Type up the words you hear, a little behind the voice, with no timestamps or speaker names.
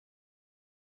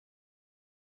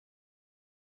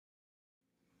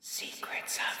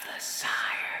Secrets of the Sire.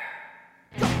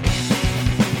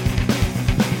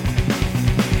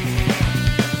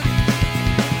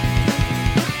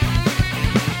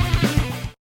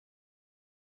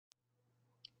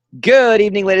 Good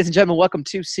evening, ladies and gentlemen. Welcome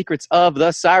to Secrets of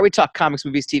the Sire. We talk comics,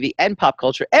 movies, TV, and pop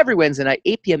culture every Wednesday night,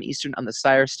 8 p.m. Eastern on the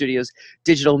Sire Studios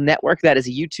digital network. That is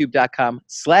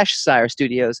youtube.com/Sire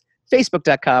Studios,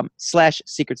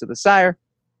 facebook.com/Secrets of the Sire,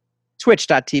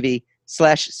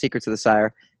 twitch.tv/Secrets of the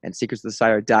Sire, and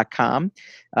secretsofthesire.com.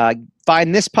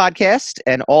 Find this podcast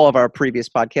and all of our previous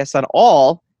podcasts on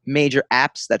all major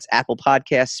apps. That's Apple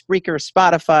Podcasts, Spreaker,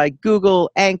 Spotify, Google,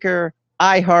 Anchor,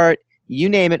 iHeart. You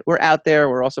name it, we're out there.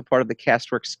 We're also part of the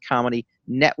Castworks Comedy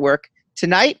Network.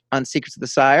 Tonight on Secrets of the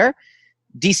Sire,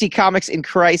 DC Comics in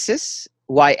Crisis,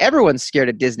 why everyone's scared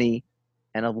of Disney,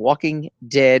 and a Walking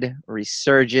Dead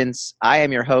resurgence. I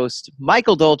am your host,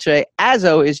 Michael Dolce, as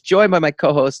always, joined by my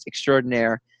co-host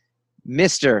extraordinaire,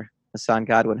 Mr. Hassan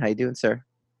Godwin. How you doing, sir?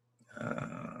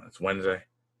 It's Wednesday.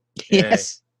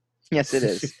 Yes. Yes, it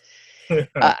is.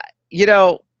 You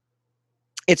know,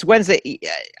 it's Wednesday.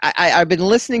 I've been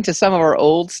listening to some of our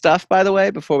old stuff, by the way,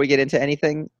 before we get into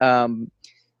anything.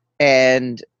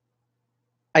 And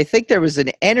I think there was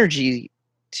an energy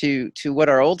to what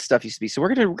our old stuff used to be. So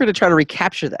we're gonna try to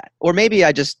recapture that. Or maybe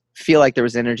I just feel like there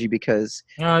was energy because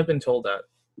I've been told that.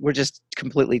 We're just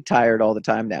completely tired all the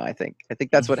time now, I think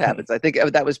that's what happens. I think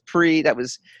that was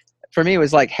for me, it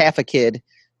was like half a kid.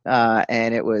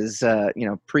 And it was,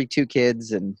 pre 2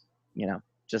 kids and,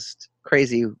 just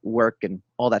crazy work and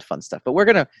all that fun stuff. But we're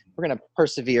gonna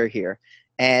persevere here.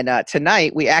 And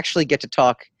tonight we actually get to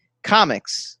talk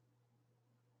comics,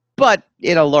 but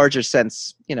in a larger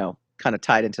sense, kind of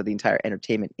tied into the entire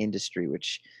entertainment industry,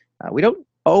 which we don't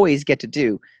always get to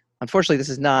do. Unfortunately, this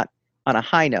is not on a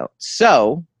high note.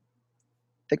 So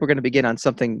I think we're going to begin on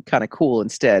something kind of cool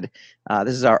instead.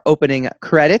 This is our opening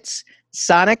credits.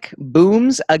 Sonic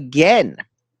booms again.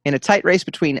 In a tight race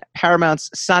between Paramount's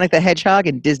Sonic the Hedgehog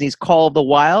and Disney's Call of the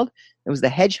Wild, it was the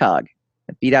Hedgehog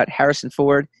that beat out Harrison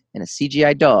Ford and a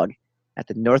CGI dog at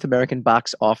the North American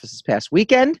box office this past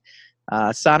weekend.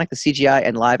 Sonic, the CGI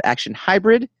and live-action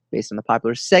hybrid, based on the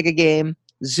popular Sega game,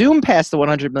 zoomed past the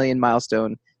 100 million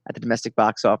milestone at the domestic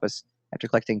box office after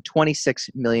collecting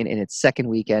 26 million in its second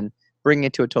weekend, bringing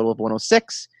it to a total of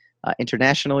 106.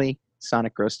 Internationally,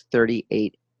 Sonic grossed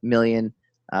 38 million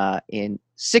in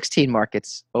 16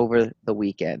 markets over the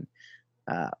weekend.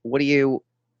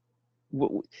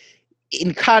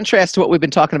 In contrast to what we've been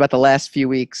talking about the last few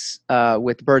weeks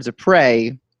with Birds of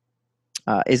Prey,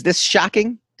 is this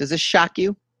shocking? Does this shock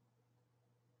you?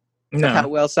 No. How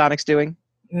well Sonic's doing?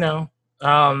 No.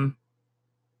 I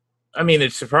mean,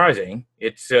 it's surprising.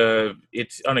 It's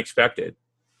unexpected.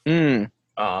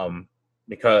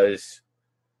 Because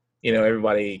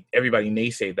everybody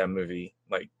naysayed that movie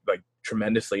like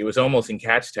tremendously. It was almost in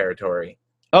Catch territory.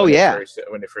 Oh yeah,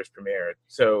 when it first premiered.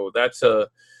 So that's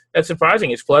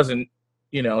surprising. It's pleasant,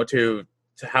 to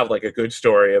have like a good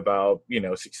story about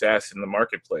success in the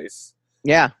marketplace.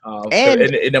 Yeah, and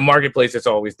in the marketplace, it's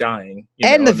always dying.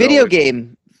 And the video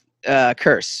game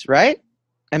curse, right?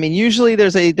 I mean, usually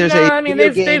there's a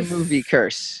video game movie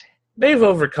curse. They've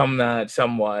overcome that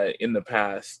somewhat in the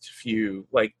past few,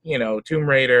 Tomb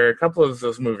Raider. A couple of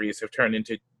those movies have turned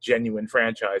into genuine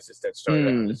franchises that started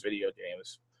out as video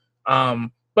games.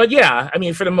 But yeah, I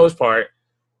mean, for the most part,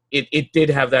 it did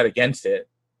have that against it.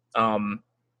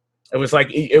 It was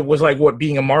like what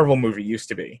being a Marvel movie used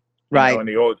to be, right? In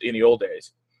the old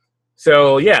days.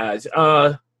 So yeah,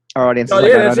 our audience I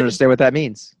don't understand what that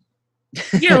means.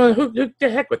 Who the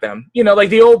heck with them? Like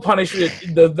the old Punisher,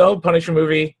 the old Punisher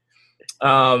movie.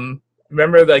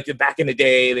 Remember, back in the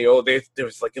day, there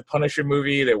was like a Punisher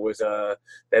movie. There was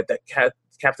that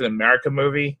Captain America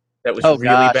movie that was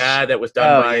bad. That was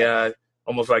done by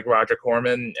almost like Roger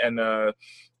Corman, and the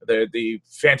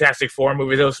Fantastic Four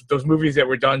movie. Those movies that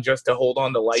were done just to hold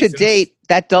on to license. To date,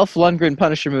 that Dolph Lundgren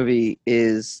Punisher movie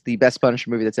is the best Punisher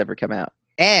movie that's ever come out,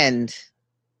 and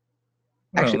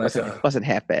actually, it wasn't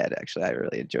half bad. Actually, I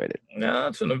really enjoyed it. No,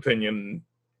 that's an opinion.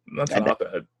 That's not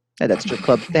bad. They had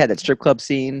that strip club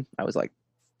scene. I was like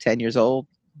 10 years old.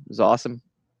 It was awesome.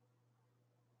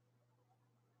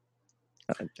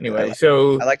 Anyway,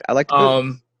 I liked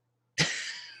I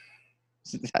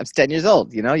was 10 years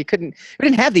old. We didn't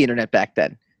have the internet back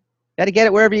then. You had to get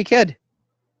it wherever you could.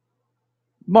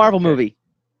 Marvel movie.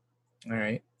 All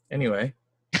right. Anyway.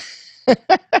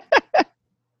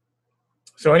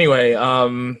 So anyway,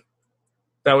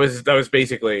 that was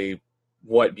basically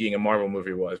what being a Marvel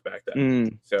movie was back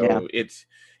then. It's,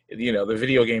 the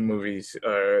video game movies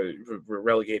were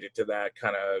relegated to that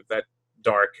kind of that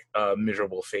dark,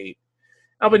 miserable fate.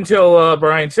 up until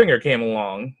Bryan Singer came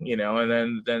along,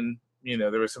 and then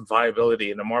there was some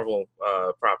viability in the Marvel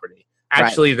property.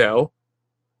 Actually, though,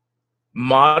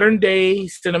 modern day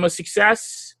cinema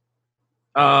success,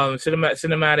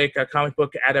 cinematic comic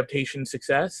book adaptation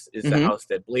success is the house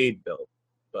that Blade built.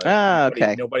 But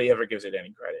nobody ever gives it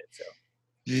any credit. So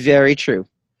very true,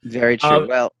 very true.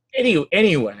 Well,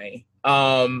 anyway,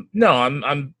 no,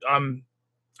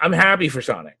 I'm happy for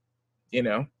Sonic.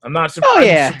 I'm not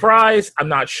surprised. I'm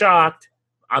not shocked.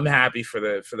 I'm happy for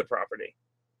the property.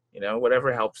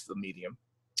 Whatever helps the medium.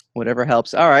 Whatever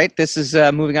helps. All right, this is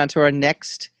moving on to our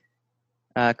next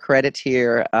credit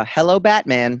here. Hello,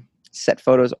 Batman. Set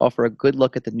photos offer a good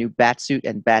look at the new Batsuit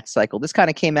and Batcycle. This kind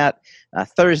of came out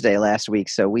Thursday last week,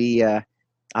 so we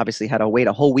obviously had to wait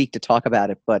a whole week to talk about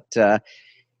it. But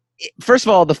first of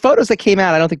all, the photos that came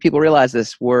out, I don't think people realize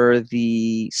this, were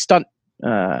the stunt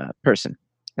person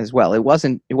as well. It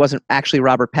wasn't actually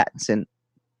Robert Pattinson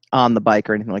on the bike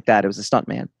or anything like that. It was a stunt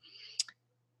man.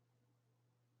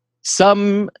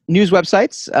 Some news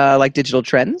websites, like Digital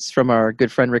Trends from our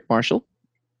good friend Rick Marshall,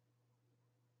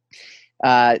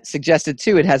 suggested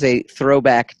too it has a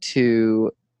throwback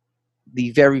to the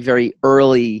very, very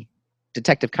early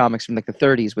Detective Comics from like the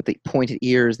 30s with the pointed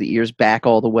ears, the ears back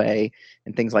all the way,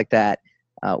 and things like that.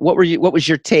 What was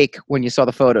your take when you saw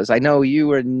the photos? I know you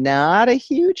were not a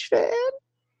huge fan.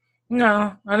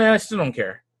 No, I still don't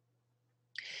care.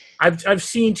 I've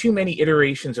seen too many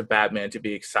iterations of Batman to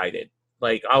be excited.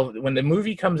 Like when the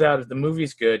movie comes out, if the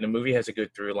movie's good and the movie has a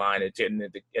good through line, and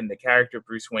the character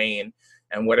Bruce Wayne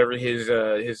and whatever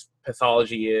his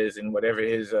pathology is and whatever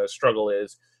his struggle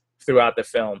is throughout the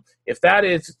film, if that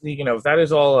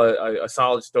is all a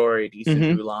solid story, a decent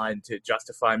through line to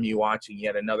justify me watching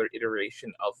yet another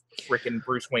iteration of frickin'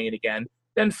 Bruce Wayne again,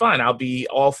 then fine, I'll be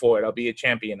all for it. I'll be a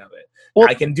champion of it. Well,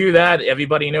 I can do that.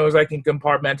 Everybody knows I can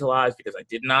compartmentalize because I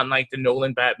did not like the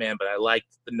Nolan Batman, but I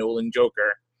liked the Nolan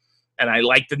Joker. And I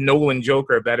like the Nolan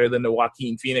Joker better than the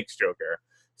Joaquin Phoenix Joker.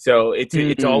 So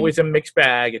it's always a mixed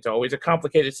bag. It's always a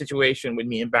complicated situation with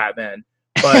me and Batman.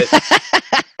 But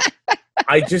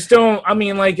I just don't. I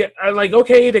mean,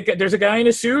 okay, there's a guy in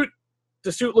a suit.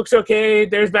 The suit looks okay.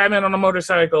 There's Batman on a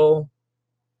motorcycle.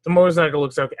 The motorcycle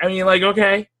looks okay. I mean,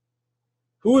 okay.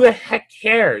 Who the heck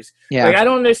cares? Yeah. I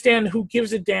don't understand who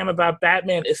gives a damn about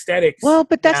Batman aesthetics. Well,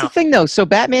 but that's the thing, though. So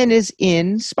Batman is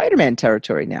in Spider-Man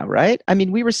territory now, right? I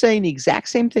mean, we were saying the exact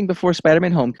same thing before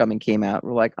Spider-Man Homecoming came out.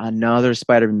 We're like, another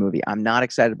Spider-Man movie. I'm not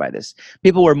excited by this.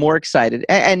 People were more excited,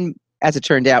 and as it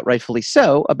turned out, rightfully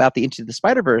so, about the Into the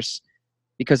Spider-Verse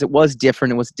because it was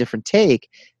different. It was a different take.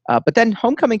 But then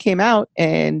Homecoming came out,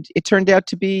 and it turned out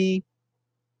to be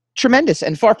tremendous,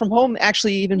 and Far From Home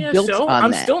actually even built on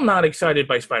I'm that. Still not excited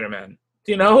by Spider-Man,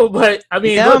 but I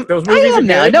mean, look, those movies are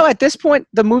good. No, at this point,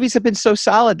 the movies have been so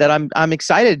solid that I'm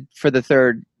excited for the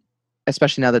third,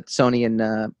 especially now that Sony and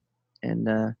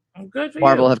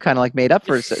Marvel have kind of made up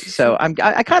for it. So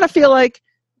I kind of feel like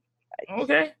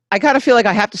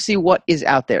I have to see what is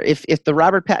out there. If the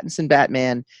Robert Pattinson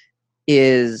Batman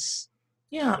is.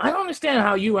 Yeah, I don't understand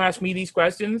how you ask me these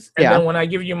questions, and then when I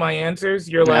give you my answers,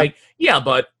 you're like, yeah,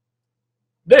 but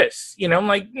this, I'm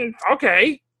like,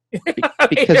 okay.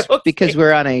 because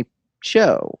we're on a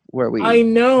show where we I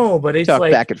know, but it's talk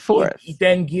back and forth.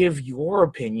 Then give your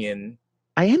opinion.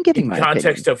 I am giving my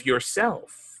context opinion. Of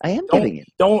yourself. I am giving it.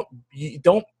 Don't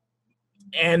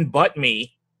and butt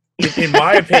me. In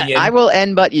my opinion, I will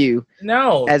end but you.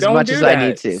 No, as much as I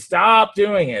need to. Stop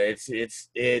doing it.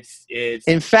 It's.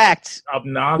 In fact,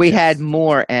 obnoxious. We had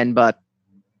more and but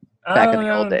back in the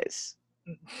old days.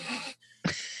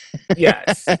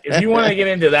 Yes, if you want to get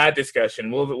into that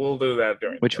discussion, we'll do that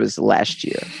which was last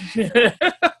year.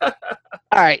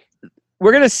 All right,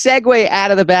 we're gonna segue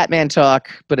out of the Batman talk,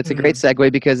 but it's a great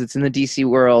segue because it's in the DC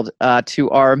world to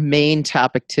our main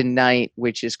topic tonight,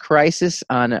 which is Crisis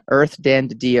on Earth Dan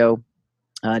DiDio,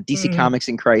 DC Comics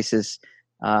in Crisis.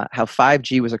 How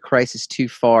 5G was a crisis too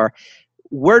far.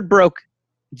 Word broke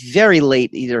very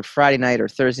late, either Friday night or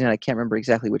Thursday night. I can't remember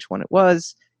exactly which one it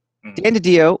was. Dan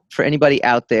DiDio, for anybody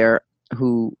out there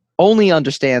who only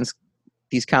understands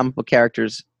these comic book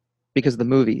characters because of the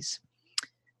movies,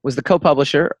 was the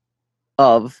co-publisher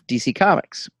of DC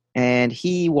Comics. And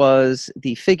he was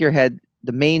the figurehead,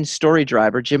 the main story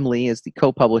driver. Jim Lee is the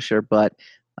co-publisher, but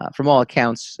from all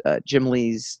accounts, Jim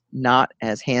Lee's not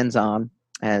as hands-on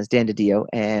as Dan DiDio.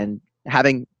 And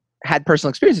having had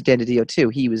personal experience with Dan DiDio, too,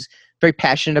 he was very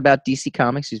passionate about DC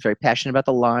Comics. He was very passionate about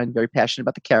the line, very passionate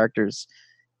about the characters.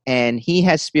 And he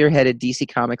has spearheaded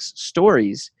DC Comics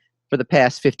stories for the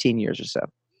past 15 years or so.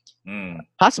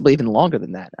 Possibly even longer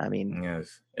than that. I mean,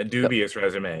 yes, a dubious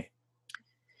resume,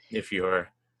 if you're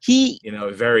he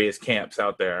various camps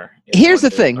out there. Here's the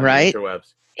thing, right?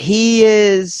 Interwebs. He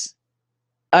is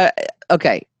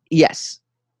okay. Yes,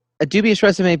 a dubious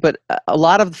resume, but a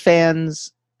lot of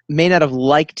fans may not have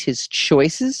liked his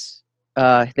choices.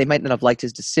 They might not have liked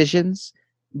his decisions,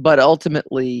 but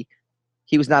ultimately,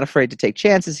 he was not afraid to take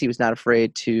chances. He was not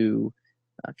afraid to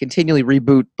continually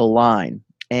reboot the line.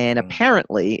 And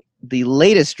apparently, the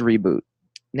latest reboot.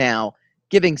 Now,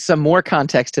 giving some more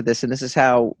context to this, and this is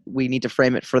how we need to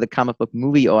frame it for the comic book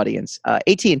movie audience.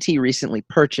 AT&T recently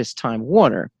purchased Time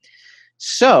Warner,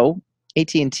 so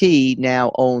AT&T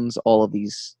now owns all of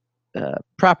these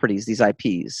properties, these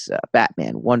IPs: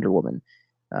 Batman, Wonder Woman,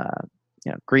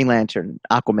 Green Lantern,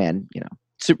 Aquaman,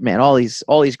 Superman, all these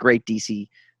great DC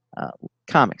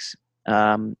comics.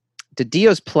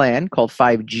 DiDio's plan, called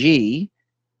 5G,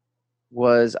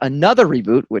 was another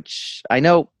reboot, which I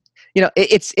know,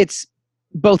 it's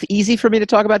both easy for me to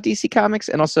talk about DC Comics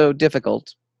and also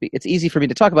difficult. It's easy for me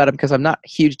to talk about them because I'm not a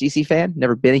huge DC fan,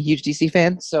 never been a huge DC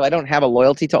fan, so I don't have a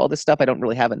loyalty to all this stuff. I don't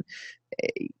really have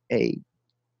a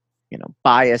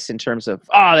bias in terms of,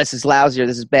 this is lousy or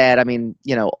this is bad. I mean,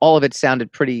 all of it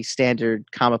sounded pretty standard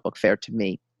comic book fare to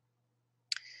me.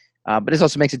 But this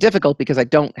also makes it difficult because I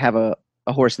don't have a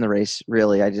horse in the race,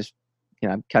 really. I just,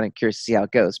 I'm kind of curious to see how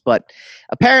it goes. But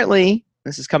apparently,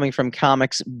 this is coming from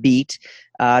Comics Beat.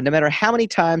 No matter how many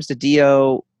times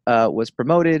DiDio was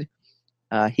promoted,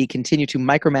 he continued to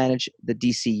micromanage the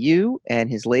DCU, and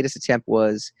his latest attempt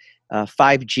was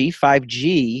 5G.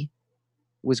 5G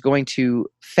was going to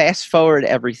fast forward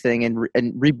everything and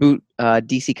reboot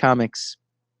DC Comics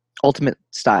Ultimate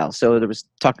style. So there was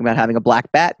talking about having a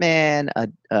Black Batman,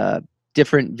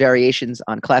 different variations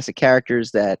on classic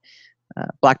characters. That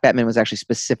Black Batman was actually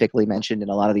specifically mentioned in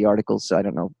a lot of the articles. So I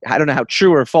don't know how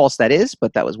true or false that is,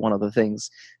 but that was one of the things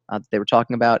that they were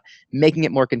talking about, making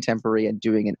it more contemporary and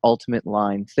doing an Ultimate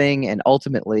line thing. And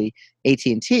ultimately,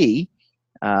 AT&T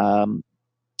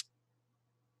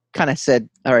kind of said,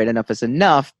 all right, enough is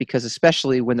enough, because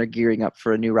especially when they're gearing up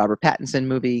for a new Robert Pattinson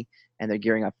movie and they're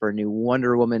gearing up for a new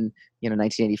Wonder Woman,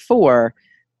 1984,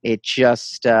 it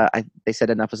just, they said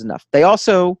enough is enough. They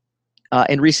also,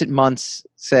 in recent months,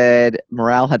 said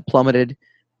morale had plummeted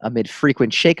amid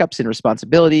frequent shakeups in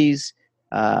responsibilities,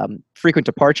 frequent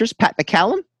departures. Pat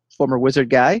McCallum, former Wizard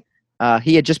guy,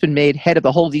 he had just been made head of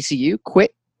the whole DCU,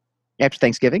 quit after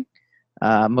Thanksgiving.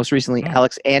 Most recently,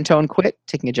 Alex Antone quit,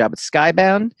 taking a job at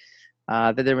Skybound.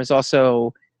 Then there was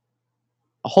also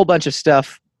a whole bunch of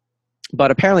stuff, but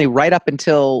apparently right up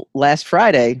until last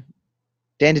Friday,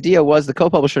 Dan DiDio was the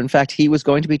co-publisher. In fact, he was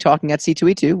going to be talking at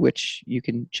C2E2, which you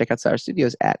can check out Sire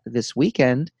Studios at this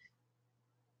weekend.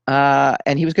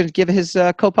 And he was going to give his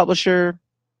co-publisher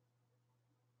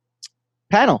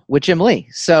panel with Jim Lee.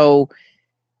 So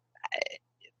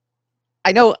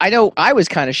I know I was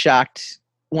kind of shocked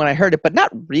when I heard it, but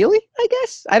not really, I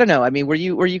guess. I don't know. I mean, were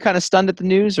you kind of stunned at the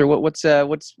news, or what's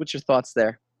your thoughts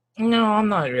there? No, I'm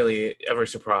not really ever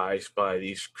surprised by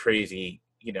these crazy,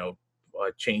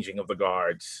 changing of the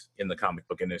guards in the comic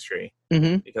book industry.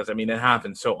 Mm-hmm. Because, I mean, it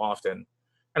happens so often.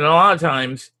 And a lot of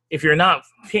times, if you're not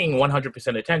paying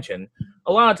 100% attention,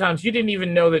 a lot of times you didn't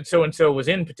even know that so-and-so was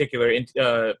in particular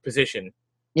position.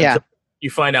 Yeah. So you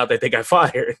find out that they got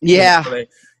fired. Yeah.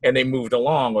 And they moved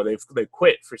along, or they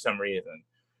quit for some reason.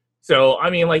 So, I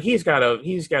mean, like, he's got a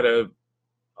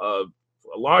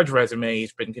large resume.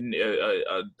 He's been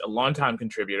a long-time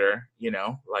contributor,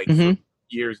 mm-hmm. for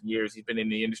years and years. He's been in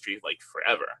the industry, like,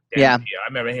 forever. Yeah. I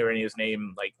remember hearing his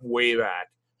name, like, way back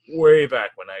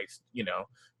when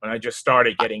I just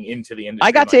started getting into the industry.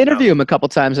 I got to interview him a couple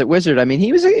times at Wizard. I mean,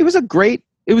 he was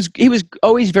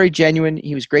always very genuine.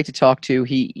 He was great to talk to.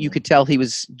 You could tell he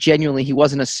was genuinely, he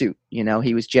wasn't a suit,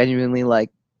 he was genuinely,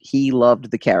 like, he loved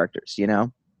the characters,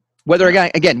 Whether or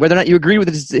not you agreed with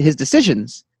his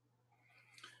decisions.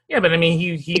 Yeah, but I mean,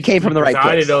 he came from the right place.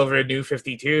 Presided over New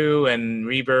 52 and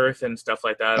Rebirth and stuff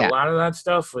like that. Yeah. A lot of that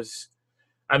stuff was,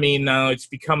 I mean, now it's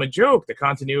become a joke. The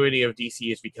continuity of DC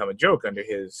has become a joke under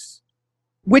his.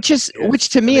 Which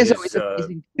to me is always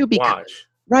amazing too. Watch.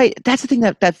 Right, that's the thing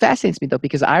that fascinates me though,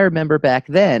 because I remember back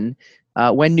then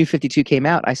when New 52 came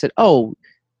out, I said, "Oh,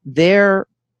 they're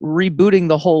rebooting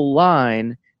the whole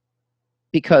line."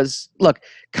 Because, look,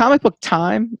 comic book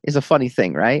time is a funny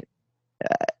thing, right?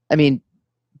 I mean,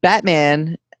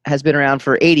 Batman has been around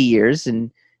for 80 years,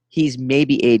 and he's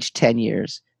maybe aged 10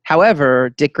 years. However,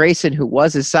 Dick Grayson, who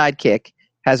was his sidekick,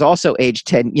 has also aged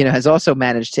 10, has also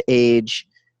managed to age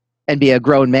and be a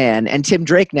grown man. And Tim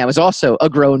Drake now is also a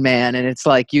grown man. And it's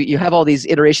like you have all these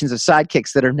iterations of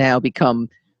sidekicks that are now become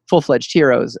full-fledged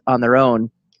heroes on their own.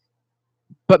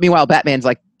 But meanwhile, Batman's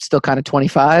like still kind of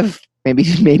 25.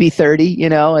 maybe 30. You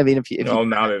know, I mean, if you No,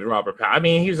 not as Robert Pattinson. I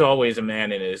mean, he's always a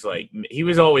man in his like. He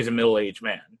was always a middle-aged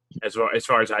man, as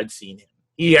far as I'd seen him.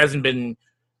 He hasn't been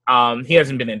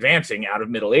advancing out of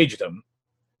middle-agedom,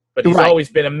 but he's Right. always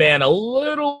been a man a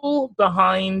little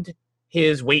behind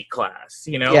his weight class.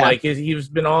 You know, Yeah. like he's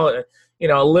been all a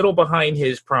little behind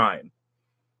his prime.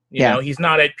 You Yeah. know, he's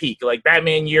not at peak. Like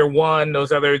Batman Year One,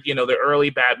 those other the early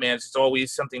Batmans. It's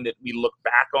always something that we look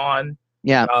back on.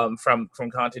 Yeah. From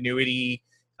continuity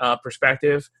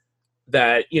perspective.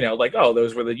 That like, oh,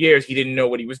 those were the years he didn't know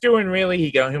what he was doing really.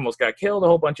 He almost got killed a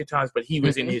whole bunch of times, but he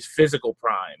was in his physical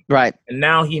prime. Right. And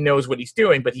now he knows what he's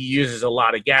doing, but he uses a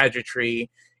lot of gadgetry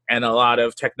and a lot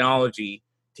of technology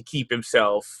to keep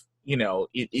himself,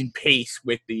 in pace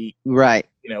with the Right.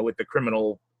 with the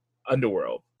criminal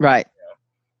underworld. Right.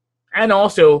 And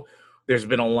also, there's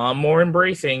been a lot more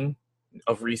embracing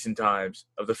of recent times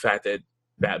of the fact that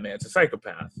Batman's a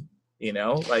psychopath.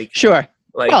 Like Sure.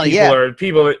 like Well,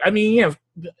 people. I mean,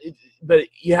 but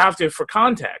you have to, for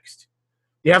context,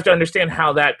 you have to understand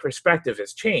how that perspective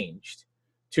has changed.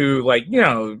 To like,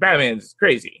 Batman's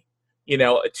crazy.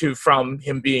 From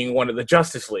him being one of the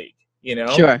Justice League.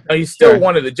 Sure. Now, he's still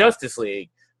one of the Justice League,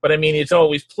 but I mean, it's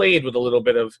always played with a little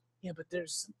bit of but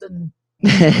there's something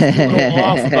a little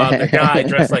off about the guy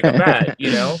dressed like a bat.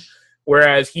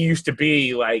 Whereas he used to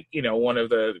be like one of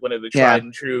the tried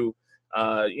and true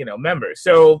members.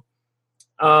 So.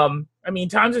 I mean,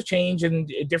 times have changed and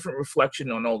a different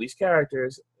reflection on all these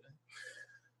characters.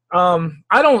 I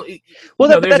don't.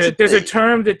 Well, there's a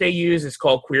term that they use. It's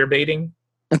called queer baiting.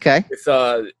 Okay. It's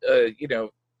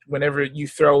whenever you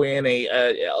throw in a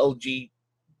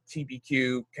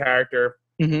LGBTQ character,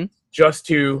 just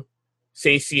to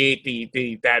satiate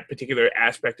that particular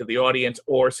aspect of the audience,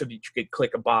 or so that you could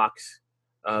click a box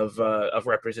of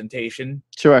representation.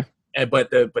 Sure. But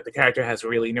the character has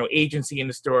really no agency in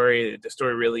the story. The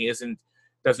story really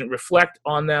doesn't reflect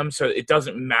on them, so it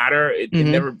doesn't matter. It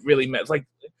never really matters. Like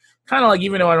kind of like,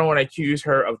 even though I don't want to accuse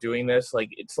her of doing this, like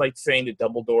it's like saying that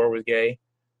Dumbledore was gay,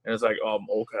 and it's like,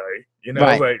 okay,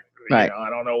 right. like right. I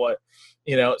don't know what,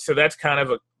 So that's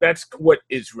that's what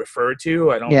is referred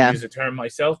to. I don't use the term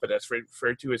myself, but that's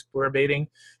referred to as queer baiting.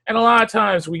 And a lot of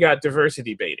times we got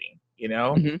diversity baiting.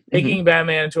 Making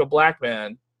Batman into a black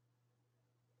man.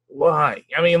 Why?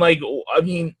 I mean,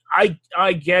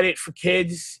 I get it for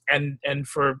kids and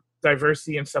for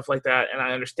diversity and stuff like that, and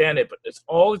I understand it, but it's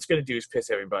going to do is piss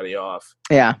everybody off.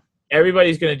 Yeah.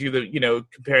 Everybody's going to do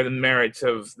compare the merits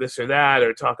of this or that,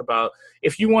 or talk about,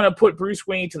 if you want to put Bruce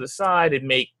Wayne to the side and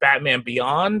make Batman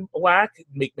Beyond black,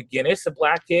 make McGinnis a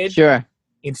black kid. Sure.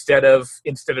 Instead of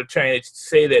trying to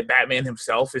say that Batman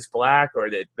himself is black, or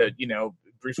that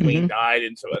Bruce Wayne died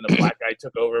and the black guy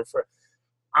took over for.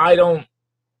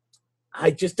 I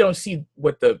just don't see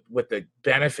what the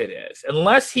benefit is,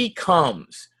 unless he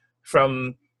comes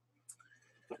from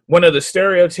one of the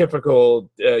stereotypical,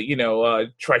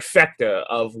 trifecta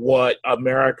of what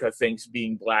America thinks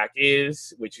being black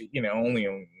is, which only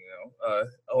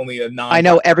a non. I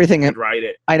know everything. Could write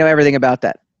it. I know everything about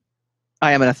that.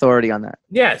 I am an authority on that.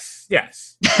 Yes.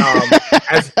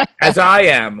 As I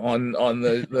am on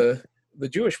the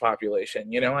Jewish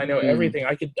population, I know everything.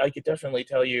 I could definitely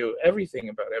tell you everything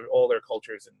about all their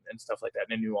cultures and stuff like that,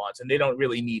 and the nuance. And they don't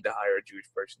really need to hire a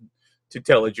Jewish person to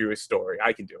tell a Jewish story.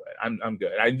 I can do it. I'm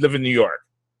good. I live in New York.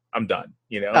 I'm done.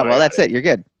 Oh well, that's it. You're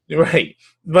good. Right.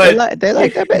 But they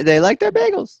like their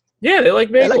bagels. Yeah, they like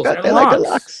bagels. They like the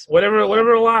lox. Whatever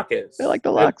a lock is. They like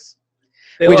the lox.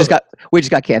 We just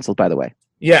got canceled, by the way.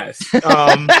 Yes.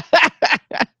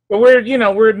 But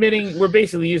we're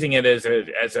basically using it as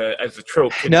a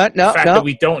trope. The fact that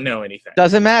we don't know anything.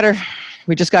 Doesn't matter.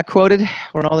 We just got quoted.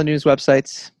 We're on all the news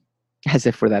websites, as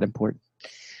if we're that important.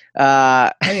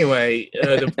 Anyway,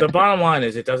 the bottom line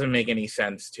is, it doesn't make any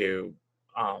sense to.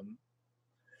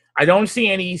 I don't see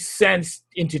any sense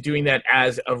into doing that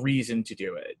as a reason to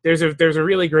do it. There's a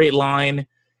really great line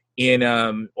in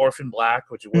Orphan Black,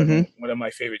 which is one of my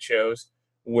favorite shows,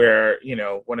 where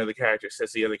one of the characters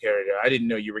says to the other character, "I didn't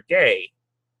know you were gay,"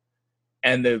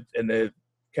 and the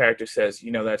character says,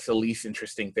 "That's the least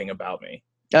interesting thing about me."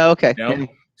 Oh, okay.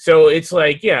 So it's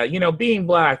like, being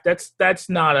black, that's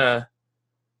not a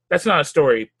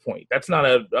story point. That's not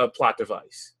a plot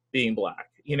device. Being black,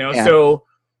 so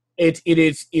it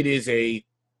is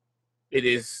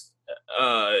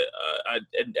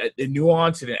a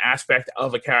nuance and an aspect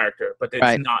of a character, but it's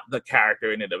Right. not the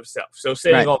character in and of itself. So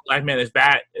saying, "Oh, black man is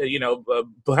bad,"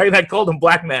 I called him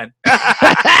black man.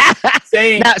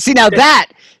 Saying,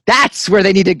 that's where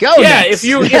they need to go. yeah, next.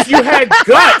 if you had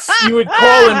guts, you would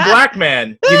call him black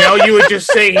man. You would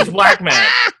just say he's black man.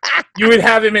 You would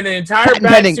have him in an entire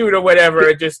bat suit or whatever,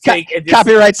 and just take it.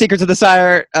 Copyright Secrets of the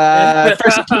Sire.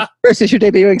 First issue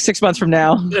debuting 6 months from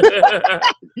now.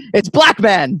 It's Black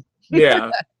Man.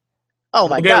 Yeah. Oh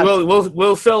my God.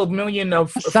 We'll sell 1 million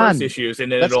of first issues,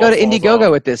 and then let's go to Indiegogo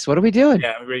with this. What are we doing?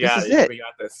 Yeah, we got it. We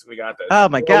got this. Oh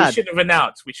my God. We shouldn't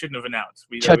have announced.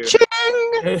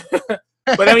 Cha-ching!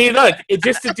 But I mean, look,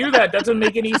 just to do that doesn't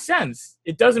make any sense.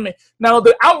 It doesn't make. Now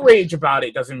the outrage about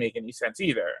it doesn't make any sense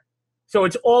either. So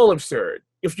it's all absurd.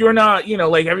 If you're not,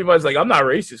 like everybody's like, I'm not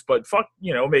racist, but fuck,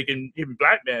 making him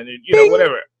black man, and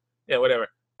whatever. Yeah, whatever.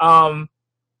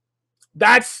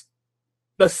 That's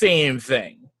the same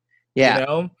thing.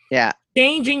 Yeah. Yeah.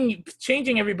 Changing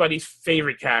everybody's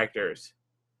favorite characters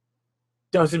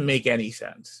doesn't make any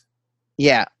sense.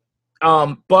 Yeah.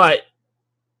 But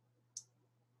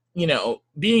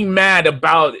being mad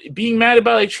about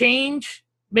a change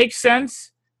makes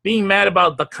sense. Being mad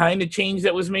about the kind of change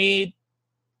that was made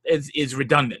is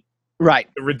redundant. Right.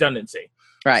 Redundancy.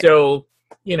 Right. So,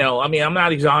 I mean, I'm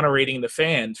not exonerating the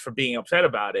fans for being upset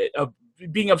about it,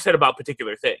 being upset about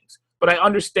particular things. But I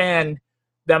understand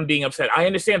them being upset. I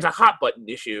understand it's a hot button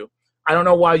issue. I don't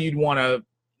know why you'd want to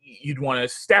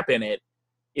step in it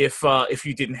if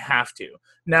you didn't have to.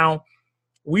 Now,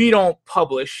 we don't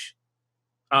publish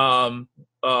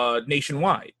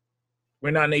nationwide.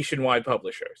 We're not nationwide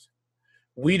publishers.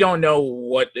 We don't know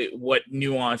what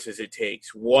nuances it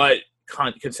takes, what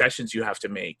concessions you have to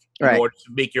make in order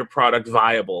to make your product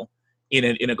viable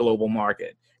in a global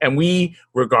market. And we,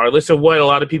 regardless of what a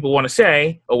lot of people want to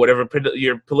say or whatever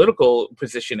your political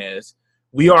position is,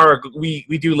 we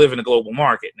do live in a global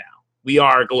market now. We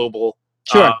are a global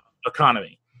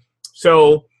economy.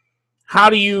 So how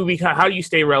do you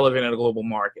stay relevant in a global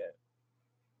market?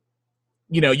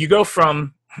 You go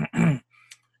from the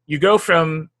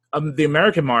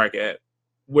American market,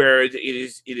 where it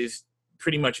is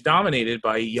pretty much dominated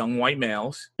by young white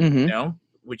males,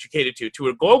 which you cater to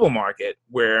a global market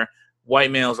where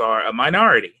white males are a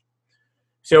minority.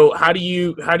 So how do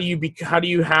you have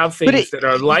things that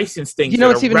are licensed things?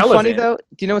 What's even funny though?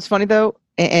 Do you know what's funny though?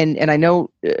 And I know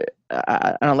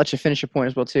I'll let you finish your point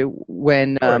as well too.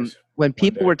 When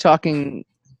people were talking.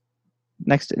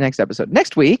 Next episode.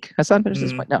 Next week. Hassan finished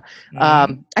this point. No.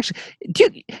 Actually,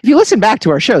 if you listen back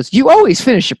to our shows, you always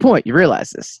finish your point. You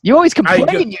realize this. You always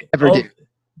complain you never do.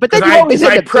 But then you always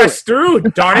I press through,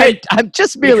 darn it. I'm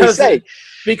just merely saying.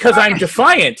 Because I'm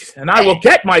defiant, and I will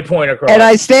get my point across. And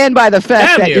I stand by the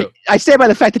fact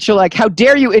that you're like, how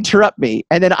dare you interrupt me?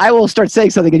 And then I will start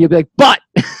saying something, and you'll be like, but.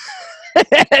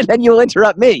 And then you'll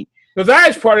interrupt me. Because that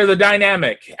is part of the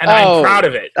dynamic, and I'm proud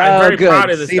of it. I'm very proud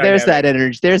of this. See, there's that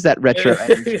energy. There's that retro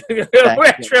energy.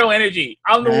 Retro energy.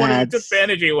 I'm the one who took the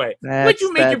energy away. Would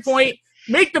you make your point?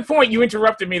 Make the point you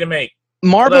interrupted me to make.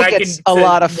 Marvel gets a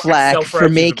lot of flack for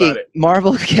making.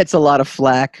 Marvel gets a lot of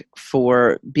flack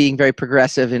for being very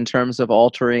progressive in terms of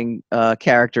altering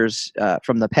characters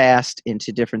from the past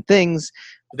into different things.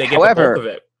 They get the bulk of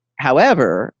it.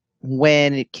 However,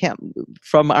 when it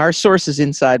from our sources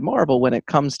inside Marvel, when it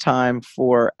comes time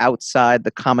for outside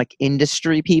the comic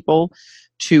industry people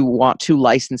to want to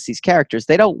license these characters,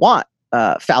 they don't want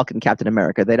Falcon, Captain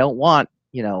America. They don't want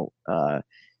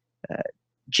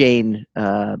Jane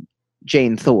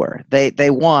Thor. We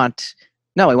want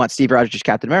Steve Rogers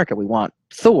Captain America. We want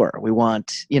Thor. We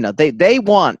want they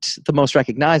want the most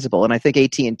recognizable. And I think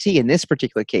AT&T in this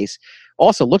particular case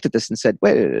also looked at this and said,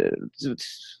 wait.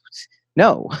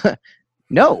 No.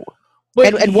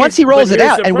 And once he rolls it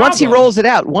out at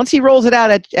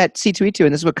C2E2,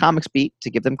 and this is what Comics Beat, to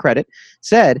give them credit,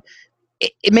 said,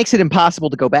 it makes it impossible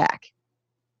to go back.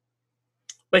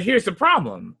 But here's the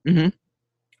problem. Mm-hmm.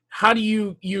 How do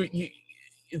you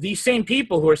these same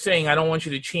people who are saying, I don't want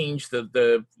you to change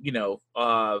the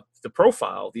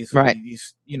profile, these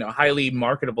highly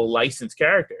marketable licensed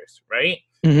characters, right?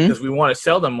 Mm-hmm. Because we want to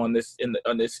sell them on this in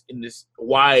this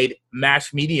wide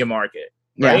mass media market,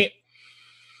 right? Yeah.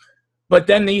 But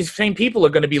then these same people are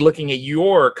going to be looking at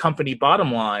your company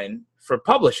bottom line for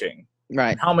publishing,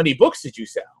 right? How many books did you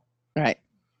sell, right?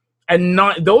 And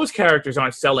those characters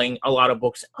aren't selling a lot of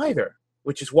books either,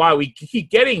 which is why we keep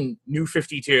getting New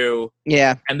 52,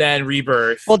 and then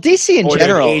Rebirth. Well, DC in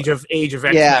general, Age of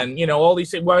X-Men, all these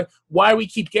things. Why we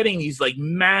keep getting these like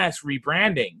mass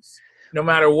rebrandings, no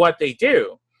matter what they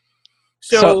do.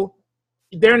 So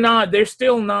they're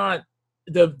still not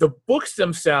the books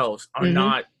themselves are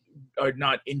not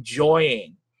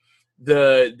enjoying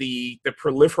the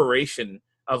proliferation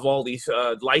of all these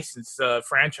licensed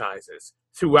franchises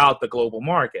throughout the global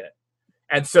market.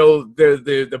 And so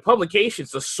the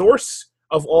publications, the source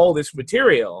of all this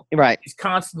material, is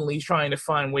constantly trying to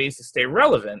find ways to stay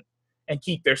relevant and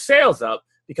keep their sales up,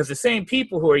 because the same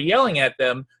people who are yelling at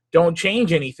them don't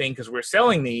change anything because we're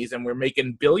selling these and we're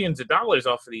making billions of dollars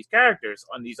off of these characters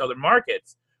on these other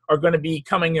markets, are going to be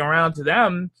coming around to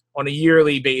them on a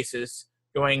yearly basis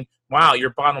going, wow,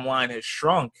 your bottom line has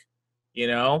shrunk. You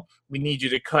know, we need you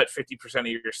to cut 50% of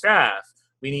your staff.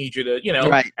 We need you to, you know,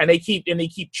 and they keep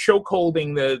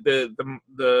chokeholding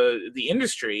the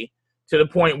industry to the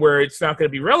point where it's not going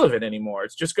to be relevant anymore.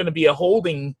 It's just going to be a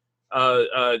holding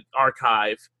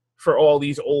archive for all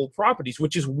these old properties,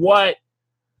 which is what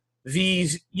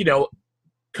these, you know,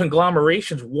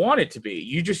 conglomerations want it to be.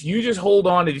 You just hold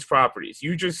on to these properties.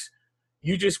 You just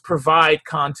provide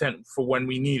content for when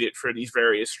we need it for these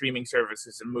various streaming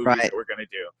services and movies that we're going to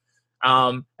do.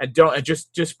 And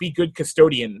just be good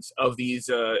custodians of these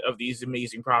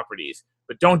amazing properties,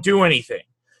 but don't do anything.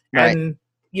 And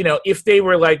you know, if they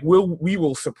were like, we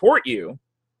will support you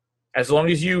as long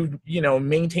as you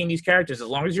maintain these characters, as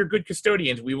long as you're good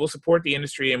custodians, we will support the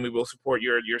industry and we will support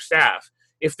your staff.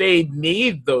 If they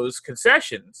made those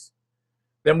concessions,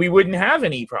 then we wouldn't have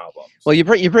any problems. Well, you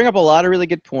bring up a lot of really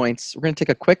good points. We're going to take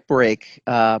a quick break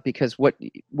because what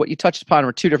you touched upon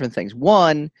were two different things.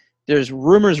 One, there's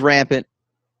rumors rampant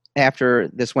after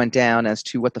this went down as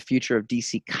to what the future of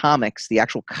DC Comics, the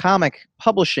actual comic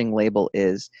publishing label,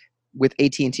 is, with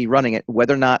AT&T running it,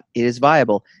 whether or not it is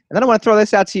viable. And then I want to throw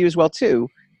this out to you as well, too.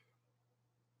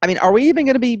 I mean, are we even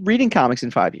going to be reading comics in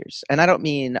 5 years? And I don't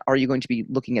mean, are you going to be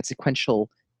looking at sequential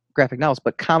graphic novels,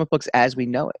 but comic books as we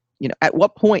know it. You know, at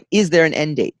what point is there an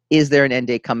end date? Is there an end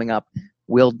date coming up?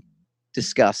 We'll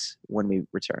discuss when we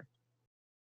return.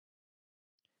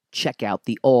 Check out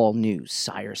the all-new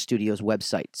Sire Studios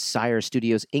website,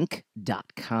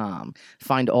 SireStudiosInc.com.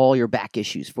 Find all your back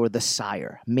issues for The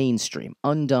Sire, Mainstream,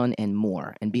 Undone, and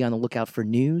more. And be on the lookout for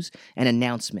news and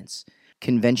announcements,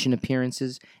 convention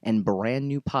appearances, and brand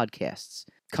new podcasts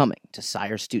coming to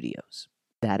Sire Studios.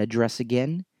 That address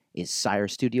again is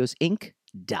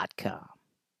SireStudiosInc.com.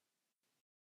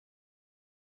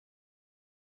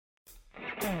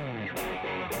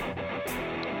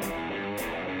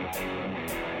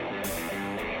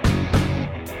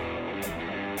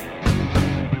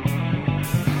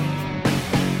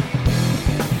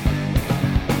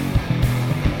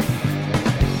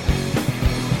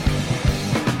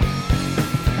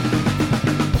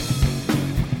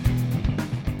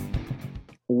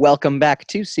 Welcome back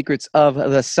to Secrets of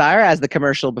the Sire. As the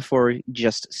commercial before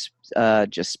just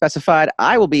specified,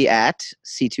 I will be at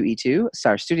C2E2.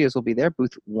 Sire Studios will be there,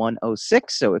 booth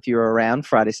 106. So if you're around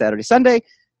Friday, Saturday, Sunday,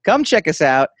 come check us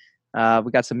out.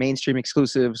 We got some mainstream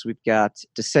exclusives. We've got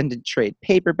Descendant trade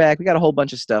paperback. We got a whole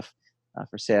bunch of stuff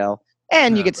for sale.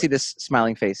 And you get to see this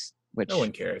smiling face, which no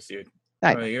one cares, dude.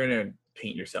 You're going to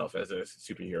paint yourself as a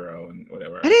superhero and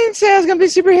whatever. I didn't say I was going to be a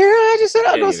superhero. I just said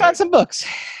I'll go sign some books.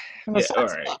 Yeah, all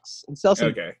right. And sell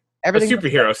some everything.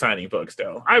 Superhero signing books,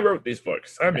 though. I wrote these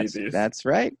books. I made these. That's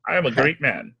right. I am a great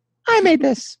man. I made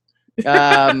this. Which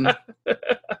one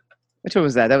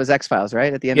was that? That was X-Files,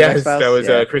 right? At the end of X-Files? Yes,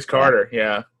 that was Chris Carter.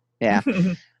 Yeah.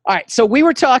 All right. So we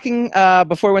were talking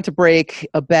before we went to break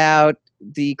about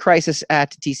the crisis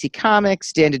at DC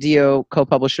Comics, Dan DiDio,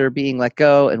 co-publisher, being let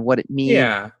go and what it means.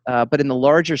 Yeah. But in the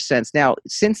larger sense, now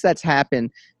since that's happened,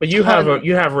 but you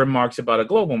have remarks about a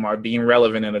global market being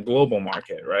relevant in a global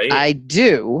market, right? I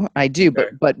do. Okay.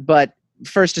 But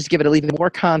first, just give it a little bit more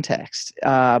context.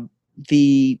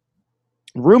 The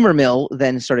rumor mill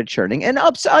then started churning, and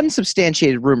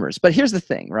unsubstantiated rumors. But here's the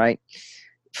thing, right?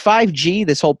 5G,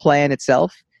 this whole plan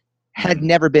itself, had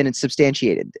never been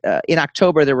substantiated. In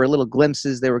October, there were little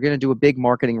glimpses. They were going to do a big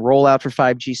marketing rollout for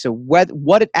 5G. So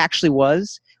what it actually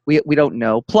was, we don't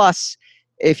know. Plus,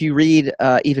 if you read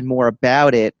even more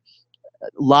about it, a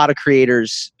lot of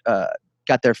creators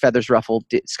got their feathers ruffled.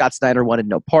 Scott Snyder wanted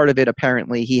no part of it.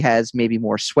 Apparently, he has maybe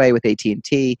more sway with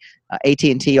AT&T.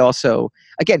 AT&T also,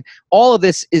 again, all of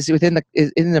this is in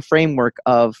the framework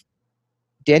of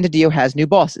Dan DiDio has new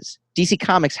bosses. DC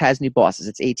Comics has new bosses.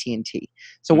 It's AT&T.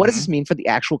 So what does this mean for the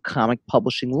actual comic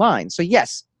publishing line? So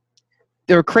yes,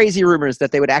 there were crazy rumors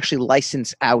that they would actually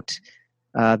license out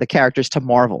the characters to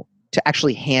Marvel to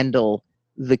actually handle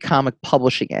the comic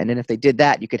publishing end. And if they did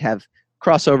that, you could have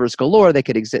crossovers galore. They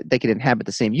could inhabit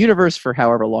the same universe for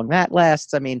however long that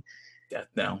lasts. I mean, death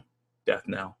now.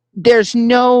 There's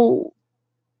no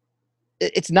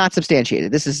it's not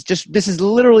substantiated. This is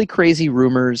literally crazy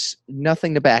rumors,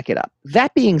 nothing to back it up.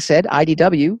 That being said,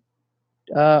 IDW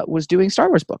was doing Star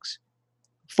Wars books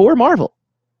for Marvel.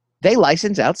 They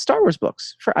license out Star Wars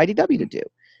books for IDW to do.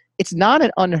 It's not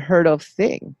an unheard of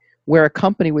thing where a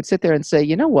company would sit there and say,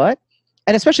 you know what?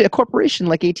 And especially a corporation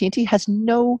like AT&T has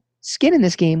no skin in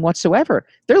this game whatsoever.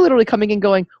 They're literally coming and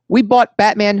going, we bought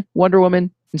Batman, Wonder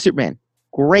Woman, and Superman.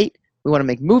 Great. We want to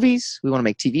make movies. We want to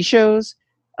make TV shows.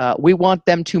 We want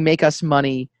them to make us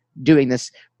money doing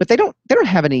this. But they don't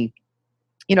have any,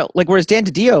 like whereas Dan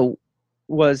DiDio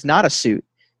was not a suit.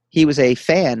 He was a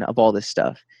fan of all this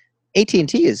stuff.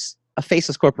 AT&T is a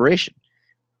faceless corporation.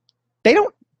 They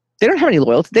don't have any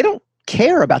loyalty. They don't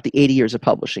care about the 80 years of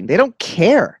publishing. They don't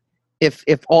care if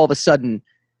all of a sudden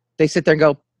they sit there and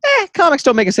go, comics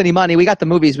don't make us any money. We got the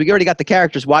movies. We already got the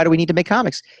characters. Why do we need to make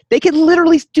comics? They could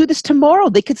literally do this tomorrow.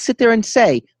 They could sit there and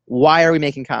say, why are we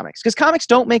making comics? Because comics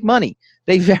don't make money.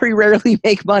 They very rarely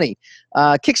make money.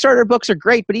 Kickstarter books are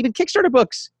great, but even Kickstarter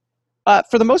books,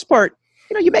 for the most part,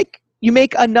 you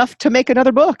make enough to make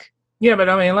another book. Yeah, but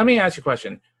I mean, let me ask you a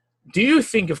question. Do you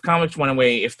think if comics went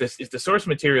away, if the source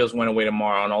materials went away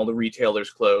tomorrow and all the retailers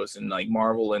closed and like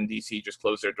Marvel and DC just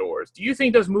closed their doors, do you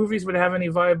think those movies would have any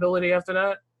viability after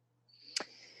that?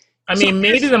 I mean,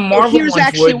 maybe the Marvel ones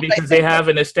would because they have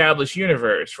an established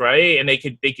universe, right? And they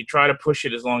could try to push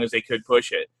it as long as they could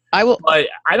push it. But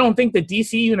I don't think the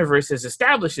DC universe has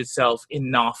established itself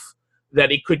enough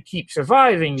that it could keep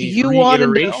surviving these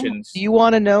reiterations. Do you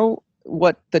want to know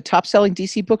what the top-selling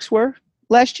DC books were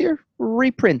last year?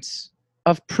 Reprints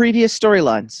of previous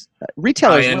storylines.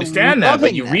 Retailers. I understand that,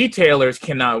 but retailers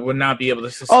would not be able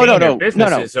to sustain their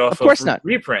businesses off of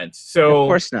reprints. So of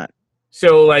course not.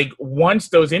 So, like, once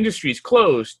those industries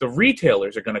close, the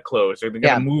retailers are going to close. They're going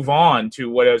to move on to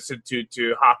what else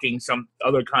to hawking some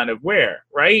other kind of wear,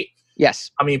 right?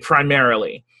 Yes. I mean,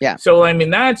 primarily. Yeah. So, I mean,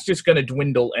 that's just going to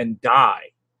dwindle and die.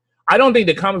 I don't think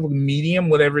the comic book medium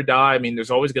would ever die. I mean, there's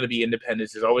always going to be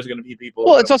independence. There's always going to be people.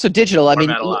 Well, it's also digital. I mean,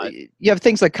 you have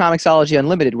things like Comicsology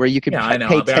Unlimited where you can pay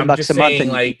 $10 a month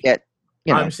and you get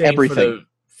everything.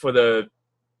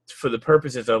 For the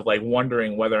purposes of like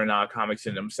wondering whether or not comics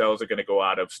in themselves are going to go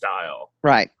out of style.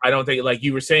 Right. I don't think, like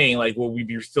you were saying, like, will we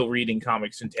be still reading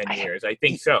comics in 10 years? I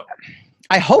think so.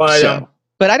 I hope so.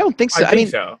 But I don't think so. I mean,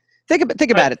 so.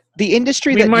 Think about it. The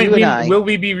industry will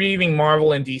we be reading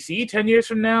Marvel and DC 10 years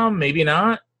from now? Maybe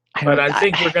not. I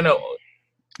think we're going to.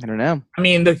 I don't know. I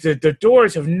mean, the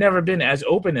doors have never been as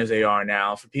open as they are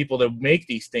now for people to make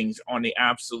these things on the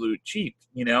absolute cheap,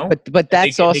 But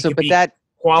that's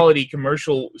quality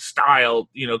commercial style,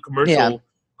 commercial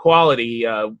quality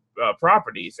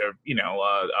properties or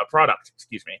product.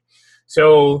 Excuse me.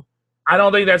 So I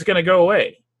don't think that's going to go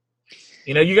away.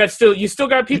 You still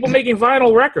got people making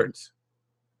vinyl records.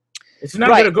 It's not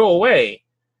going to go away.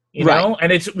 You know,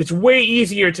 and it's way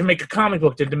easier to make a comic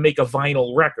book than to make a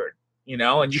vinyl record.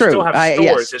 And you still have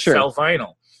stores that sell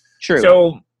vinyl. True.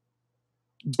 So,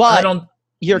 but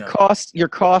your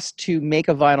cost to make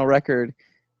a vinyl record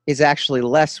is actually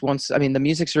less the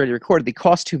music's already recorded. The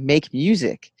cost to make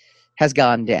music has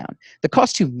gone down. The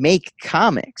cost to make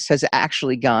comics has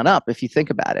actually gone up if you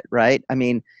think about it, right? I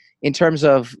mean, in terms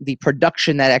of the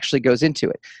production that actually goes into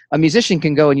it. A musician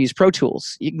can go and use Pro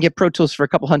Tools. You can get Pro Tools for a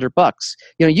couple $100.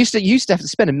 You used to have to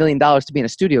spend $1 million to be in a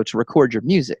studio to record your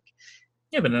music.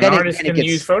 Yeah, but an artist can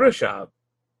use Photoshop.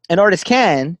 An artist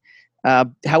can.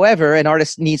 However, an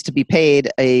artist needs to be paid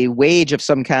a wage of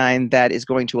some kind that is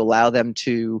going to allow them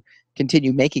to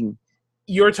continue making.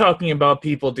 You're talking about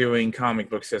people doing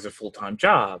comic books as a full-time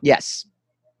job. Yes.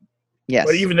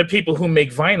 But even the people who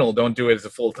make vinyl don't do it as a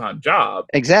full-time job.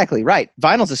 Exactly right.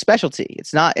 Vinyl's a specialty.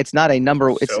 It's not a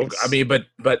number.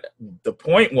 But the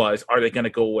point was, are they going to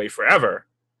go away forever?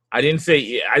 I didn't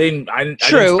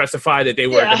specify that they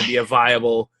were going to be a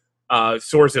viable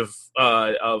source of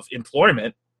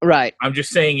employment. Right. I'm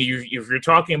just saying, if you're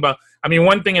talking about,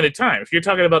 one thing at a time. If you're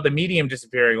talking about the medium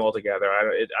disappearing altogether,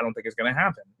 I don't think it's going to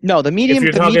happen. No, the medium. If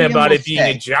you're talking about it being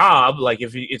a job, like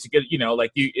if it's good, a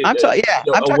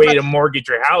way to mortgage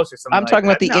your house or something. I'm talking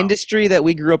about the industry that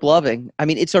we grew up loving.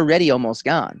 It's already almost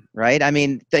gone, right?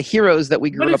 The heroes that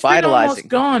we grew up idolizing. Almost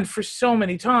gone for so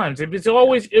many times. It was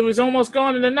almost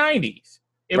gone in the 90s.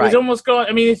 It was almost gone.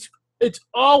 It's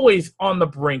always on the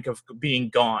brink of being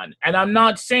gone. And I'm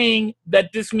not saying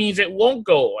that this means it won't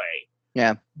go away.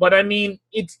 Yeah. But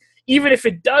it's even if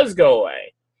it does go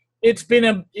away, it's been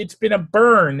a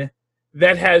burn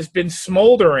that has been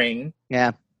smoldering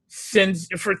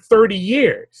for 30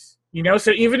 years.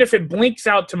 So even if it blinks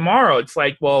out tomorrow, it's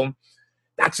like, well,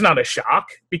 that's not a shock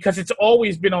because it's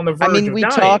always been on the verge of dying. We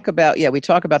talk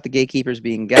about the gatekeepers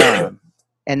being gone.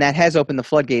 And that has opened the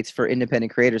floodgates for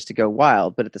independent creators to go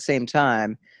wild. But at the same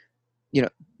time, you know,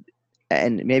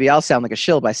 and maybe I'll sound like a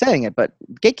shill by saying it, but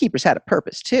gatekeepers had a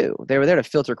purpose too. They were there to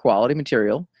filter quality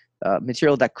material,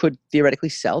 material that could theoretically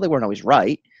sell. They weren't always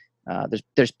right.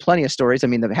 There's plenty of stories. I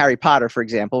mean, the Harry Potter, for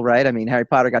example, right? I mean, Harry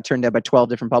Potter got turned down by 12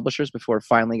 different publishers before it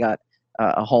finally got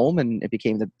a home, and it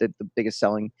became the biggest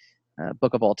selling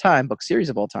book of all time, book series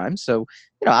of all time. So,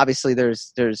 you know, obviously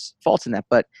there's faults in that,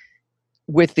 but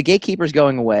with the gatekeepers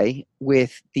going away,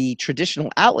 with the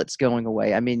traditional outlets going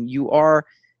away, I mean,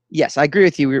 yes, I agree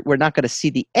with you. We're not going to see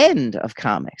the end of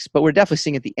comics, but we're definitely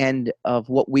seeing at the end of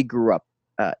what we grew up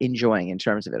enjoying in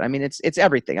terms of it. I mean, it's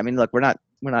everything. I mean, look, we're not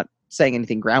saying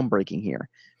anything groundbreaking here.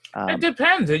 It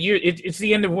depends. It's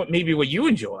the end of what you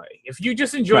enjoy. If you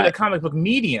just enjoy the comic book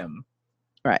medium,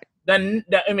 right? Then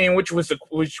which was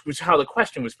how the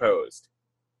question was posed.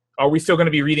 Are we still going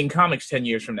to be reading comics 10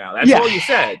 years from now? That's all you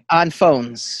said. On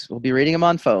phones. We'll be reading them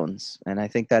on phones. And I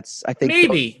think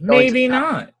maybe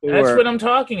not. That's what I'm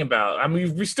talking about. I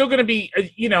mean, we're still going to be,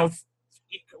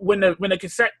 when the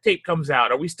cassette tape comes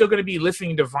out, are we still going to be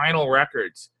listening to vinyl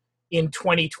records in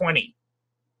 2020?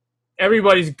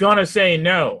 Everybody's going to say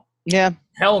no. Yeah.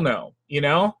 Hell no,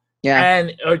 Yeah.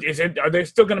 And are they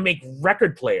still going to make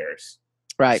record players?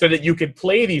 Right. So that you could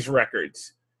play these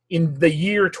records in the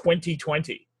year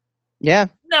 2020? Yeah.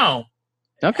 No.